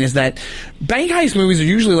opening scene is that bank heist movies are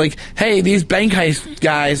usually like, hey, these bank heist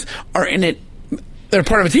guys are in it. They're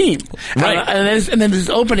part of a team. Right. And then this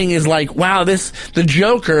opening is like, wow, the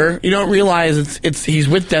Joker, you don't realize he's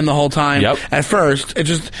with them the whole time at first. It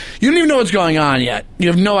just, you don't even know what's going on yet. You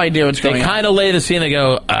have no idea what's going on. They kind of lay the scene, they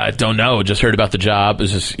go, don't know, just heard about the job.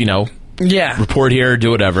 Is this, report here,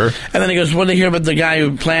 do whatever. And then he goes, what did they hear about the guy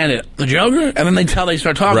who planned it? The Joker? And then they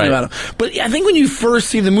start talking about him. But I think when you first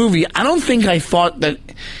see the movie, I don't think I thought that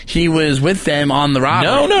he was with them on the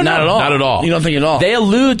robbery. No, not at all. Not at all. You don't think at all? They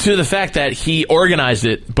allude to the fact that he organized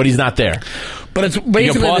it, but he's not there. But it's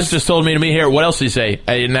basically... Your boss just told me to meet here. What else did he say?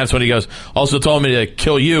 And that's when he goes, also told me to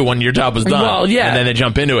kill you when your job was done. Well, yeah. And then they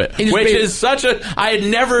jump into it. Which is such a... I had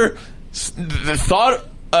never thought...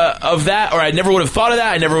 of that, or I never would have thought of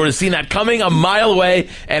that. I never would have seen that coming a mile away.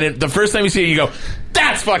 And the first time you see it, you go,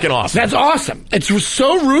 "That's fucking awesome." That's awesome. It's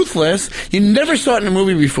so ruthless. You never saw it in a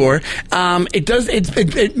movie before.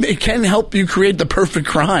 It can help you create the perfect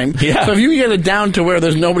crime. Yeah. So if you get it down to where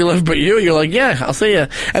there's nobody left but you're like, yeah, I'll see you.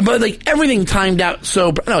 But like everything timed out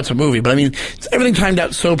so. No, it's a movie, but I mean, everything timed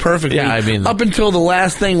out so perfectly. Yeah, I mean, up until the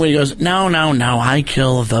last thing where he goes, no, I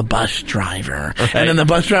kill the bus driver, right. And then the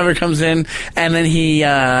bus driver comes in, and then he.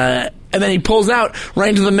 And then he pulls out right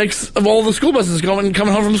into the mix of all the school buses coming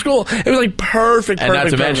home from school. It was like perfect. And not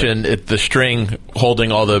to mention the string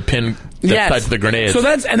holding all the pin tied to the grenades. So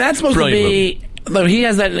that's supposed to be though he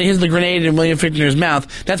has the grenade in William Fichtner's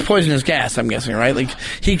mouth. That's poisonous gas, I'm guessing, right? Like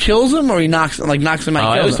he kills him, or he knocks him out.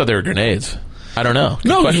 I always thought they were grenades. I don't know.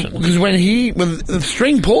 No, because when the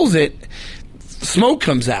string pulls it, smoke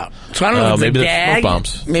comes out. So I don't know if it's a gag. Smoke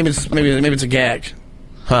bombs. Maybe it's a gag.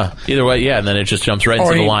 Huh. Either way, yeah, and then it just jumps right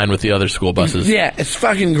into the line with the other school buses. Yeah, it's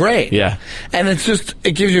fucking great. Yeah. And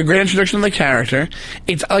it gives you a great introduction to the character.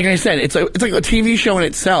 It's, like I said, it's like a TV show in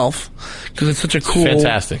itself, because it's such a cool...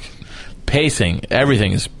 Fantastic. Pacing,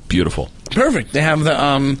 everything is beautiful. Perfect. They have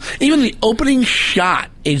the, even the opening shot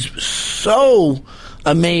is so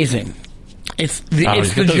amazing. It's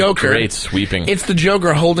the Joker. Great sweeping. It's the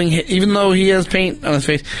Joker holding, even though he has paint on his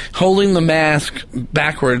face, holding the mask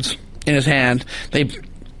backwards in his hand.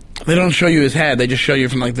 They don't show you his head. They just show you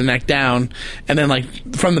from like the neck down, and then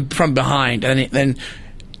like from behind, and then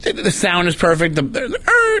the sound is perfect.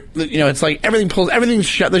 It's like everything pulls.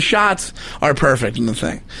 The shots are perfect in the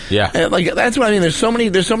thing. Yeah, and like that's what I mean. There's so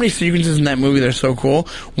many sequences in that movie that are so cool.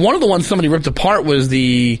 One of the ones somebody ripped apart was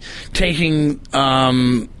the taking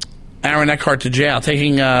Aaron Eckhart to jail,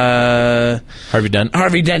 taking Harvey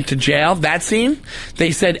Dent to jail. That scene,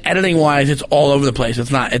 they said editing wise, it's all over the place.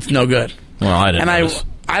 It's no good. Well, I didn't notice.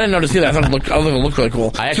 I didn't notice either. I thought it looked really cool.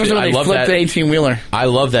 Especially when they flipped the 18-wheeler. I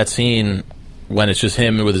love that scene when it's just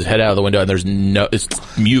him with his head out of the window and there's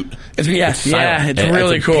it's mute. It's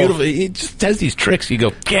really cool. Beautiful. He just has these tricks. You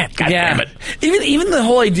go, God damn it. Even the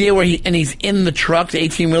whole idea where he's in the truck, the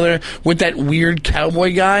 18-wheeler, with that weird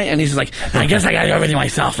cowboy guy, and he's like, I guess I gotta do everything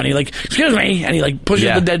myself. And he like, excuse me, and he like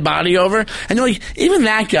pushes the dead body over. And you're like, even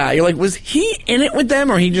that guy, you're like, was he in it with them,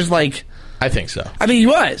 or he just like... I think so. I think he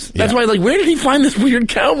was. That's why, like, where did he find this weird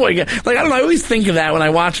cowboy guy? Like, I don't know. I always think of that when I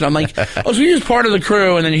watch it. I'm like, so he was part of the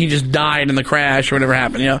crew, and then he just died in the crash or whatever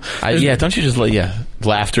happened, you know? Don't you just,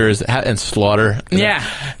 laughter and slaughter. Yeah.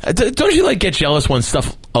 Don't you, get jealous when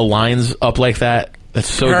stuff aligns up like that?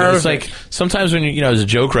 That's so good. It's like, sometimes when as a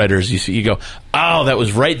joke writer, you go, oh, that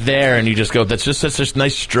was right there, and you just go, that's just such a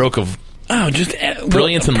nice stroke of... Oh, just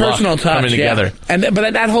brilliance and personal touch coming together.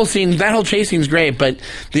 But that whole chase scene's great. But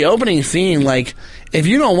the opening scene, like, if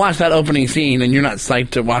you don't watch that opening scene and you're not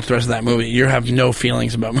psyched to watch the rest of that movie, you have no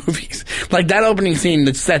feelings about movies. Like that opening scene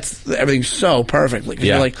that sets everything so perfectly. Because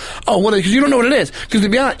you're like, oh, what? Because you don't know what it is. Because to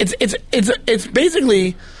be honest, it's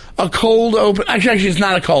basically a cold open. Actually, it's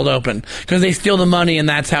not a cold open because they steal the money and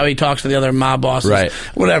that's how he talks to the other mob bosses. Right.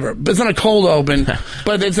 Whatever. But it's not a cold open.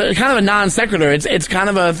 But it's kind of a non sequitur. It's kind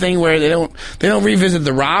of a thing where they don't revisit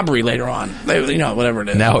the robbery later on. Whatever it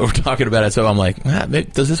is. Now we're talking about it, so I'm like,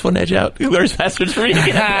 does this one edge out Inglourious Basterds for you?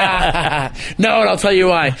 No, and I'll tell you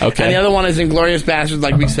why. Okay. And the other one is Inglourious Basterds,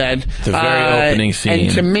 like we said. The very opening scene.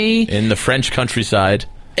 And to me, in the French countryside,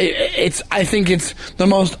 I think it's the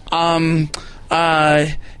most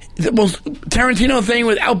the most Tarantino thing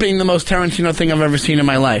without being the most Tarantino thing I've ever seen in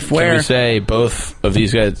my life. Where can we say both of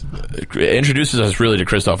these guys introduces us really to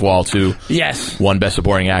Christoph Waltz, who won Best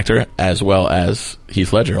Supporting Actor, as well as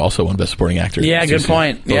Heath Ledger, also won Best Supporting Actor. Yeah, good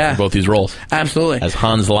point. Both these roles, absolutely, as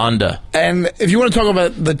Hans Landa. And if you want to talk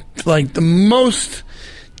about the most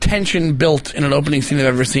tension built in an opening scene I've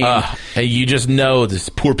ever seen. Hey, you just know these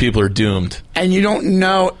poor people are doomed. And you don't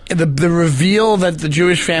know the reveal that the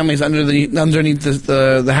Jewish family is underneath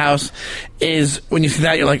the house is, when you see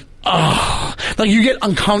that, you're like, oh, like you get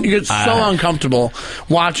so uncomfortable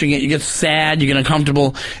watching it. You get sad, you get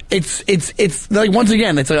uncomfortable. It's like, once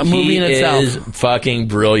again, it's like a movie in itself. He is fucking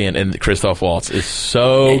brilliant, and Christoph Waltz is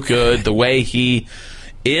so good. The way he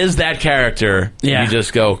is that character, you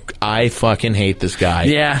just go, I fucking hate this guy.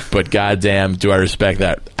 Yeah. But goddamn, do I respect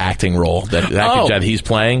that acting role that he's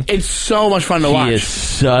playing. It's so much fun to watch. He is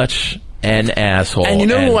such an asshole. And you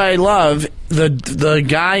know who I love? The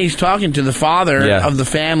guy he's talking to, the father of the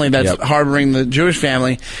family that's harboring the Jewish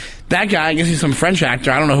family. That guy, I guess he's some French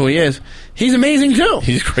actor. I don't know who he is. He's amazing too.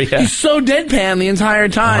 He's great. He's so deadpan the entire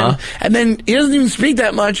time, and then he doesn't even speak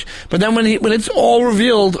that much. But then when it's all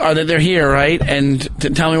revealed, that they're here, right, and to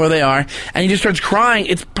tell me where they are, and he just starts crying.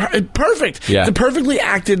 It's perfect. Yeah. It's a perfectly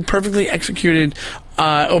acted, perfectly executed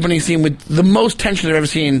opening scene with the most tension I've ever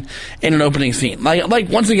seen in an opening scene. Like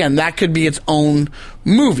once again, that could be its own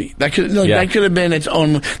movie. That could have been its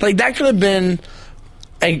own. Like that could have been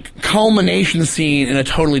a culmination scene in a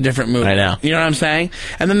totally different movie. I know. You know what I'm saying?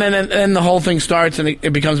 And then the whole thing starts and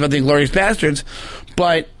it becomes about the Inglourious Basterds,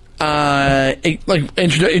 but it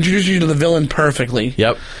introduces you to the villain perfectly.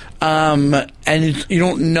 Yep. And you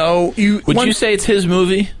don't know. Would you say it's his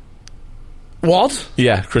movie? Waltz?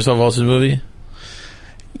 Yeah, Christoph Waltz's movie.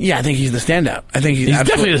 Yeah, I think he's the standout. I think he's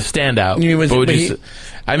definitely the standout.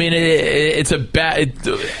 I mean, it's a bad.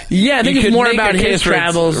 Yeah, I think it's more about his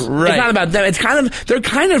travels. Right. It's not about them. They're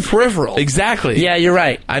kind of peripheral. Exactly. Yeah, you're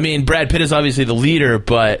right. I mean, Brad Pitt is obviously the leader,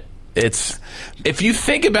 but if you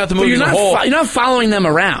think about the movie as a whole, you're not following them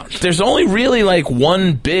around. There's only really like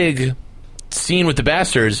one big scene with the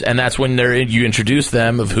bastards, and that's when you introduce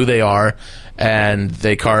them of who they are, and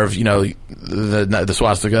they carve, the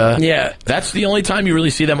swastika. Yeah, that's the only time you really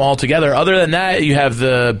see them all together. Other than that, you have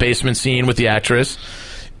the basement scene with the actress.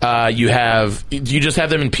 You just have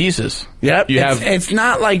them in pieces. Yep. It's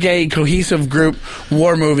not like a cohesive group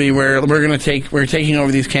war movie where we're taking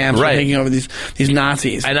over these camps, right. We're taking over these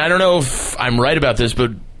Nazis. And I don't know if I'm right about this,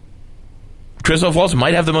 but Christoph Waltz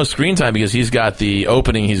might have the most screen time because he's got the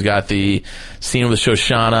opening, he's got the scene with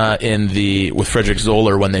Shoshana with Frederick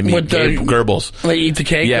Zoller when they meet Gabe Goebbels. They eat the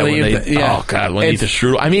cake. Yeah, oh god, when they eat the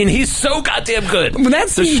strudel. I mean, he's so goddamn good. When that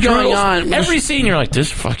scene's going on, every scene you're like,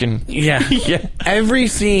 this fucking yeah. Every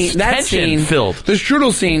scene, that scene filled. The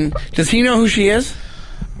strudel scene. Does he know who she is?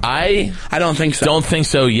 I don't think so. Don't think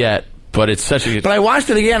so yet. But it's such a... But I watched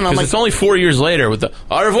it again, and I'm like... it's only 4 years later with the...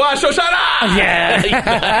 Au revoir, Shoshana!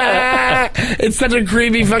 Yeah! It's such a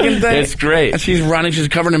creepy fucking thing. It's great. And she's running, she's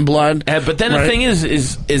covered in blood. But then the thing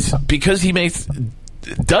is because he makes...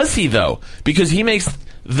 Does he, though? Because he makes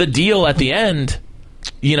the deal at the end,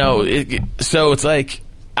 so it's like...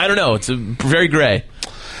 I don't know. It's very gray.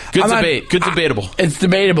 Good debatable. It's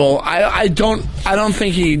debatable. I don't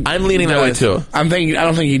think he... I'm leaning that way, too. I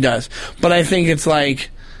don't think he does. But I think it's like...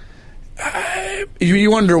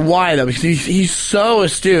 you wonder why, though, because he's so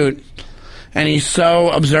astute and he's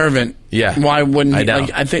so observant. Yeah. Why wouldn't he? I know.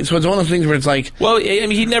 I think so. It's one of those things where it's like, well, I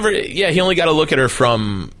mean, he only got to look at her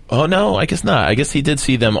from. Oh no, I guess not. I guess he did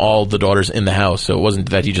see all the daughters in the house, so it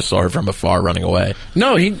wasn't that he just saw her from afar running away.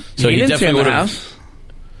 No, he didn't see her in the house.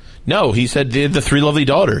 No, he said the three lovely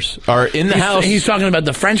daughters are in the house. He's talking about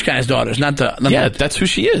the French guy's daughters, not the... Yeah, that's who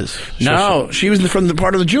she is. No, she was from the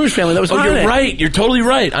part of the Jewish family that was hiding. You're right. You're totally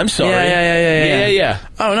right. I'm sorry. Yeah.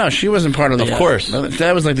 Oh, no, she wasn't part of the... Of course.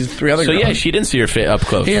 That was like these three other girls. So, yeah, she didn't see her up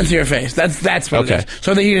close. He didn't see her face. That's what it is.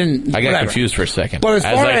 So that he didn't... I got confused for a second. But as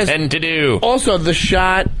far as I tend to do. Also, the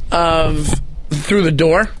shot of through the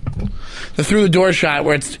door... The through the door shot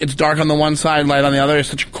where it's dark on the one side, light on the other is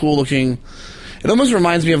such a cool looking... It almost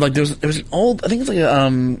reminds me of like there was an old, I think it's like I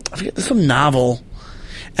forget, there's some novel,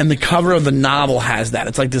 and the cover of the novel has that.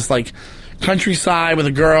 It's like this like countryside with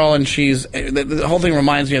a girl, and the whole thing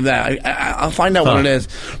reminds me of that. I'll find out what it is,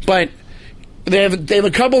 but they have a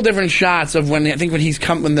couple different shots of when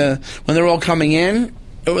they're all coming in.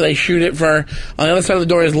 They shoot it on the other side of the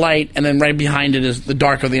door is light, and then right behind it is the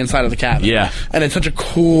dark of the inside of the cabin. Yeah, and it's such a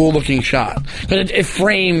cool looking shot, but it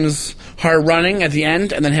frames her running at the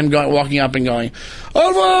end, and then him walking up and going, "Au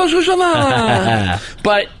revoir, Shoshana."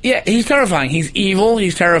 But yeah, he's terrifying. He's evil.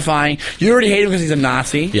 He's terrifying. You already hate him because he's a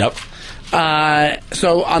Nazi. Yep.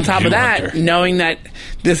 So on top of that, knowing that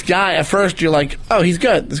this guy, at first you're like, oh, he's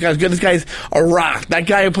good. This guy's good. This guy's a rock. That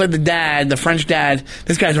guy who played the French dad,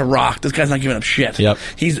 this guy's a rock. This guy's not giving up shit. Yep.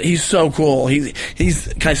 He's so cool. He's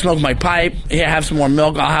can I smoke my pipe? Yeah, have some more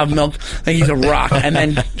milk. I'll have milk. Like, he's a rock. And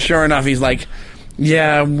then sure enough, he's like,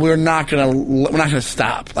 yeah, we're not gonna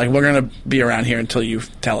stop. Like, we're gonna be around here until you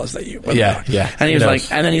tell us that you. Yeah. And he was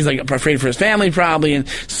like, and then he's like afraid for his family probably, and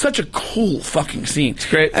such a cool fucking scene. It's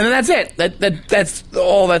great. And then that's it. That's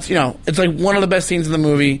all. It's like one of the best scenes in the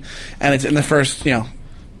movie, and it's in the first.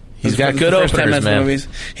 He's got good openers, man. Movies.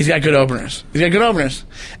 He's got good openers.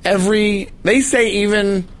 They say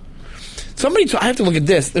even somebody. I have to look at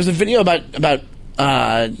this. There's a video about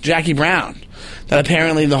Jackie Brown that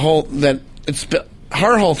apparently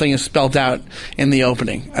her whole thing is spelt out in the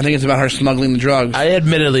opening. I think it's about her smuggling the drugs. I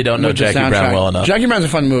admittedly don't know Jackie Brown well enough. Jackie Brown's a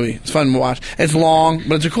fun movie. It's fun to watch. It's long,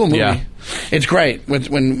 but it's a cool movie. Yeah. It's great when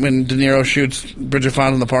De Niro shoots Bridget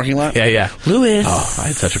Fonda in the parking lot. Yeah. Louis. Oh, I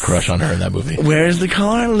had such a crush on her in that movie. Where's the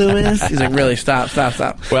car, Louis? He's like, really, stop.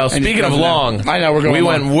 Well, speaking of long, I know we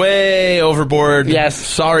went way overboard. Yes.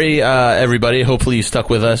 Sorry, everybody. Hopefully you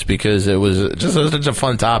stuck with us because it was just such a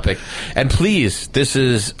fun topic. And please, this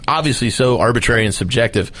is obviously so arbitrary and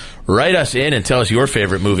subjective. Write us in and tell us your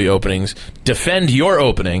favorite movie openings. Defend your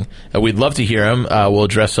opening. We'd love to hear them. We'll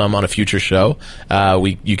address some on a future show.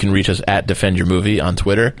 You can reach us at Defend Your Movie on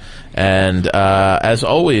Twitter. And as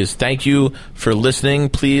always, thank you for listening.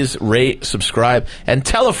 Please rate, subscribe, and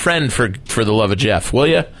tell a friend for the love of Jeff, will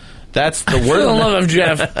you? That's the word. For the love of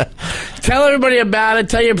Jeff. Tell everybody about it.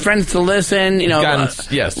 Tell your friends to listen.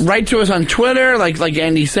 Yes. Write to us on Twitter, like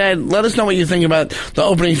Andy said. Let us know what you think about the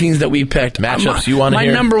opening scenes that we picked. Matchups you want to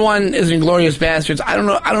hear? My number one is Inglourious Bastards. I don't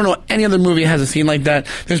know any other movie has a scene like that.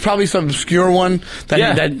 There's probably some obscure one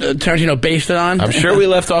that Tarantino based it on. I'm sure we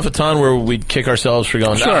left off a ton where we'd kick ourselves for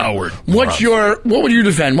going. Sure. What would you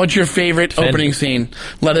defend? What's your favorite opening scene?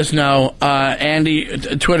 Let us know. Andy,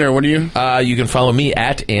 Twitter. What are you? You can follow me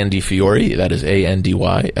at Andy Fiori. That is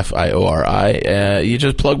ANDYFIORI. You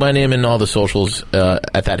just plug my name in all the socials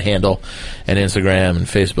at that handle, and Instagram and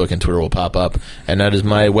Facebook and Twitter will pop up. And that is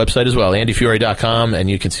my website as well, andyfiori.com, and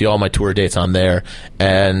you can see all my tour dates on there.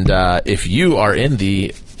 And if you are in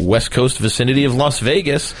the West Coast vicinity of Las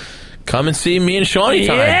Vegas, come and see me and Shawnee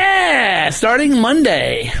time. Yeah, starting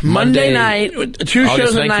Monday night, 2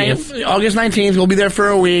 shows a night, August 19th. We'll be there for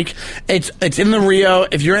a week. It's in the Rio.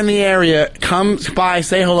 If you're in the area, come by,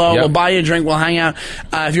 say hello. We'll buy you a drink. We'll hang out.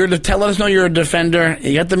 If you're let us know you're a Defender.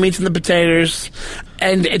 You got the meats and the potatoes.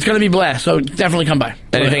 And it's going to be blessed, so definitely come by.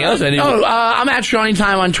 Anything else? I'm at Shawnee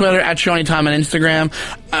Time on Twitter, at Shawnee Time on Instagram.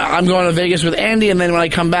 I'm going to Vegas with Andy, and then when I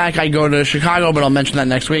come back, I go to Chicago, but I'll mention that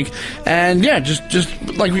next week. And yeah, just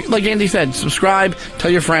like Andy said, subscribe, tell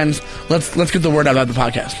your friends. Let's get the word out about the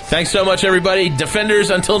podcast. Thanks so much, everybody. Defenders,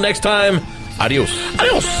 until next time, adios.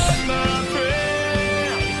 Adios.